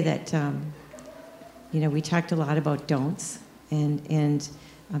would say that, we talked a lot about don'ts and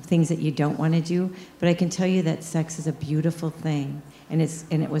things that you don't want to do, but I can tell you that sex is a beautiful thing, and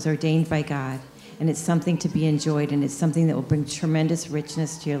it was ordained by God, and it's something to be enjoyed, and it's something that will bring tremendous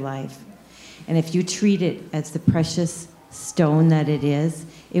richness to your life. And if you treat it as the precious stone that it is,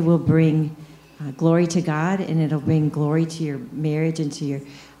 it will bring glory to God, and it'll bring glory to your marriage and to your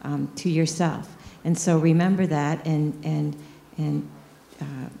to yourself. And so remember that, and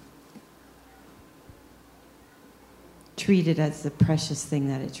treat it as the precious thing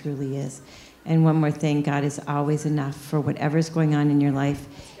that it truly is. And one more thing, God is always enough for whatever's going on in your life.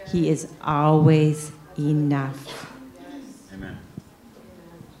 He is always enough. Amen.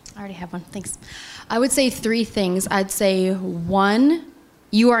 already have one. Thanks. I would say 3 things. I'd say 1,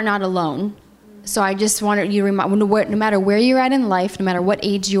 you are not alone. So I just wanted you to remind, no matter where you're at in life, no matter what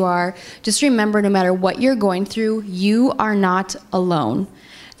age you are, just remember, no matter what you're going through, you are not alone.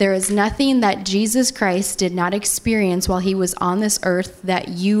 There is nothing that Jesus Christ did not experience while he was on this earth that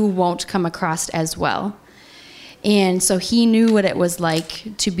you won't come across as well. And so he knew what it was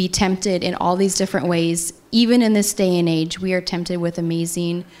like to be tempted in all these different ways. Even in this day and age, we are tempted with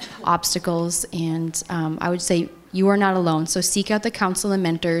amazing obstacles. And I would say you are not alone. So seek out the counsel and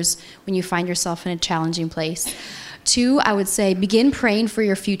mentors when you find yourself in a challenging place. 2, I would say begin praying for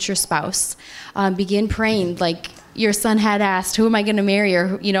your future spouse. Begin praying like your son had asked, who am I going to marry, or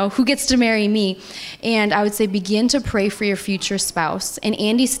who gets to marry me? And I would say begin to pray for your future spouse. And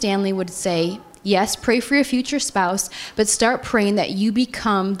Andy Stanley would say, yes, pray for your future spouse, but start praying that you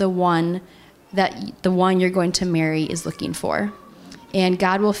become the one you're going to marry is looking for. And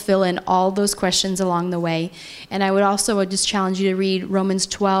God will fill in all those questions along the way. And I would also just challenge you to read Romans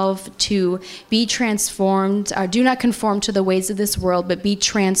 12:2. Be transformed, or do not conform to the ways of this world, but be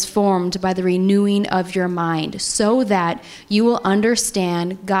transformed by the renewing of your mind, so that you will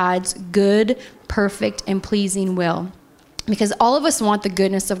understand God's good, perfect, and pleasing will. Because all of us want the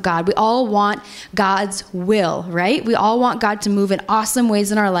goodness of God. We all want God's will, right? We all want God to move in awesome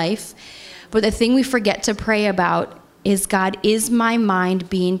ways in our life. But the thing we forget to pray about is, God, is my mind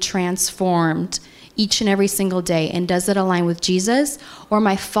being transformed each and every single day? And does it align with Jesus? Or am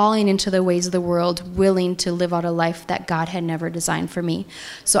I falling into the ways of the world, willing to live out a life that God had never designed for me?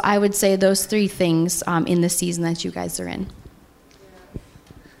 So I would say those 3 things in the season that you guys are in.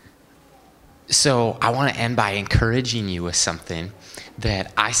 So I want to end by encouraging you with something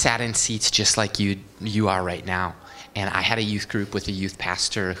that I sat in seats just like you are right now. And I had a youth group with a youth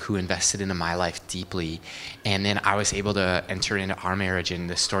pastor who invested into my life deeply. And then I was able to enter into our marriage. And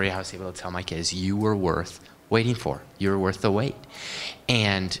the story I was able to tell Micah is, you were worth waiting for. You were worth the wait.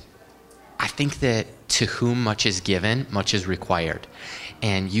 And I think that to whom much is given, much is required.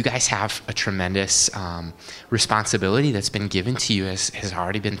 And you guys have a tremendous responsibility that's been given to you, as has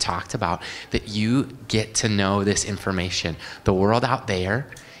already been talked about, that you get to know this information. The world out there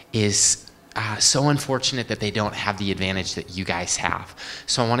is so unfortunate that they don't have the advantage that you guys have.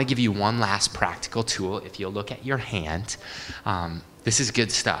 So I want to give you one last practical tool. If you'll look at your hand, this is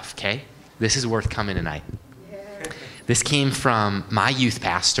good stuff, okay? This is worth coming tonight. This came from my youth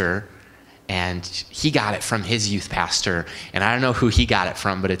pastor, and he got it from his youth pastor, and I don't know who he got it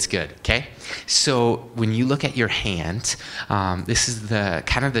from, but it's good, okay? So when you look at your hand, this is the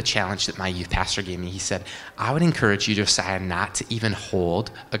kind of the challenge that my youth pastor gave me. He said, I would encourage you, Josiah, not to even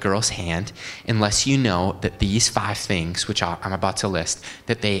hold a girl's hand unless you know that these 5 things, which I'm about to list,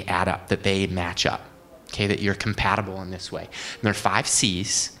 that they add up, that they match up, okay, that you're compatible in this way. And there are 5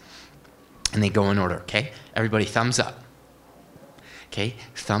 C's, and they go in order, okay? Everybody, thumbs up. Okay,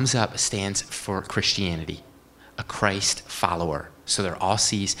 thumbs up stands for Christianity, a Christ follower. So they're all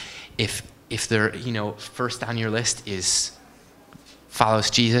C's. If they're, first on your list is follows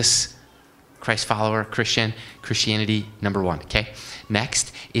Jesus, Christ follower, Christian, Christianity, number 1, okay?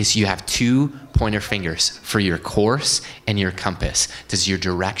 Next is you have 2 pointer fingers for your course and your compass. Does your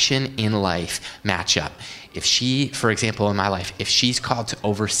direction in life match up? If she, for example, in my life, if she's called to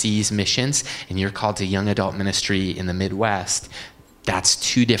overseas missions and you're called to young adult ministry in the Midwest, that's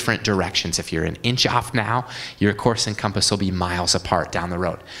 2 different directions. If you're an inch off now, your course and compass will be miles apart down the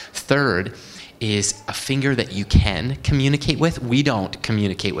road. Third is a finger that you can communicate with. We don't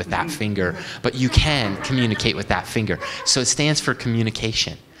communicate with that finger, but you can communicate with that finger. So it stands for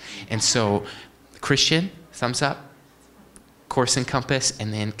communication. And so Christian, thumbs up, course and compass,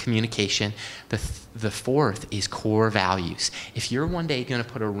 and then communication. The 4th is core values. If you're one day going to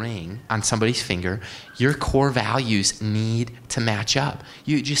put a ring on somebody's finger, your core values need to match up.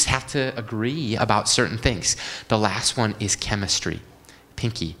 You just have to agree about certain things. The last one is chemistry.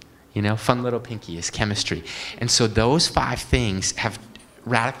 Pinky, fun little pinky is chemistry. And so those 5 things have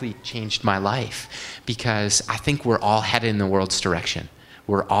radically changed my life, because I think we're all headed in the world's direction.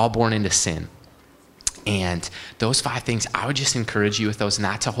 We're all born into sin. And those 5 things, I would just encourage you with those,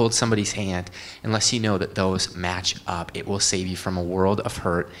 not to hold somebody's hand unless you know that those match up. It will save you from a world of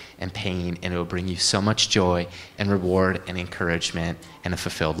hurt and pain, and it will bring you so much joy and reward and encouragement and a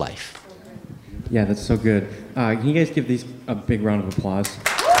fulfilled life. Yeah, that's so good. Can you guys give these a big round of applause?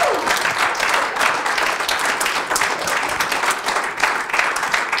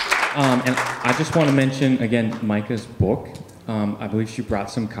 And I just want to mention, again, Micah's book. I believe she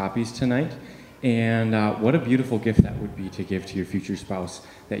brought some copies tonight. And what a beautiful gift that would be to give to your future spouse,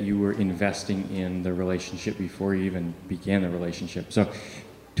 that you were investing in the relationship before you even began the relationship. So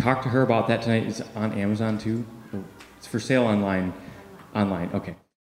talk to her about that tonight. It's on Amazon too. It's for sale online. Okay.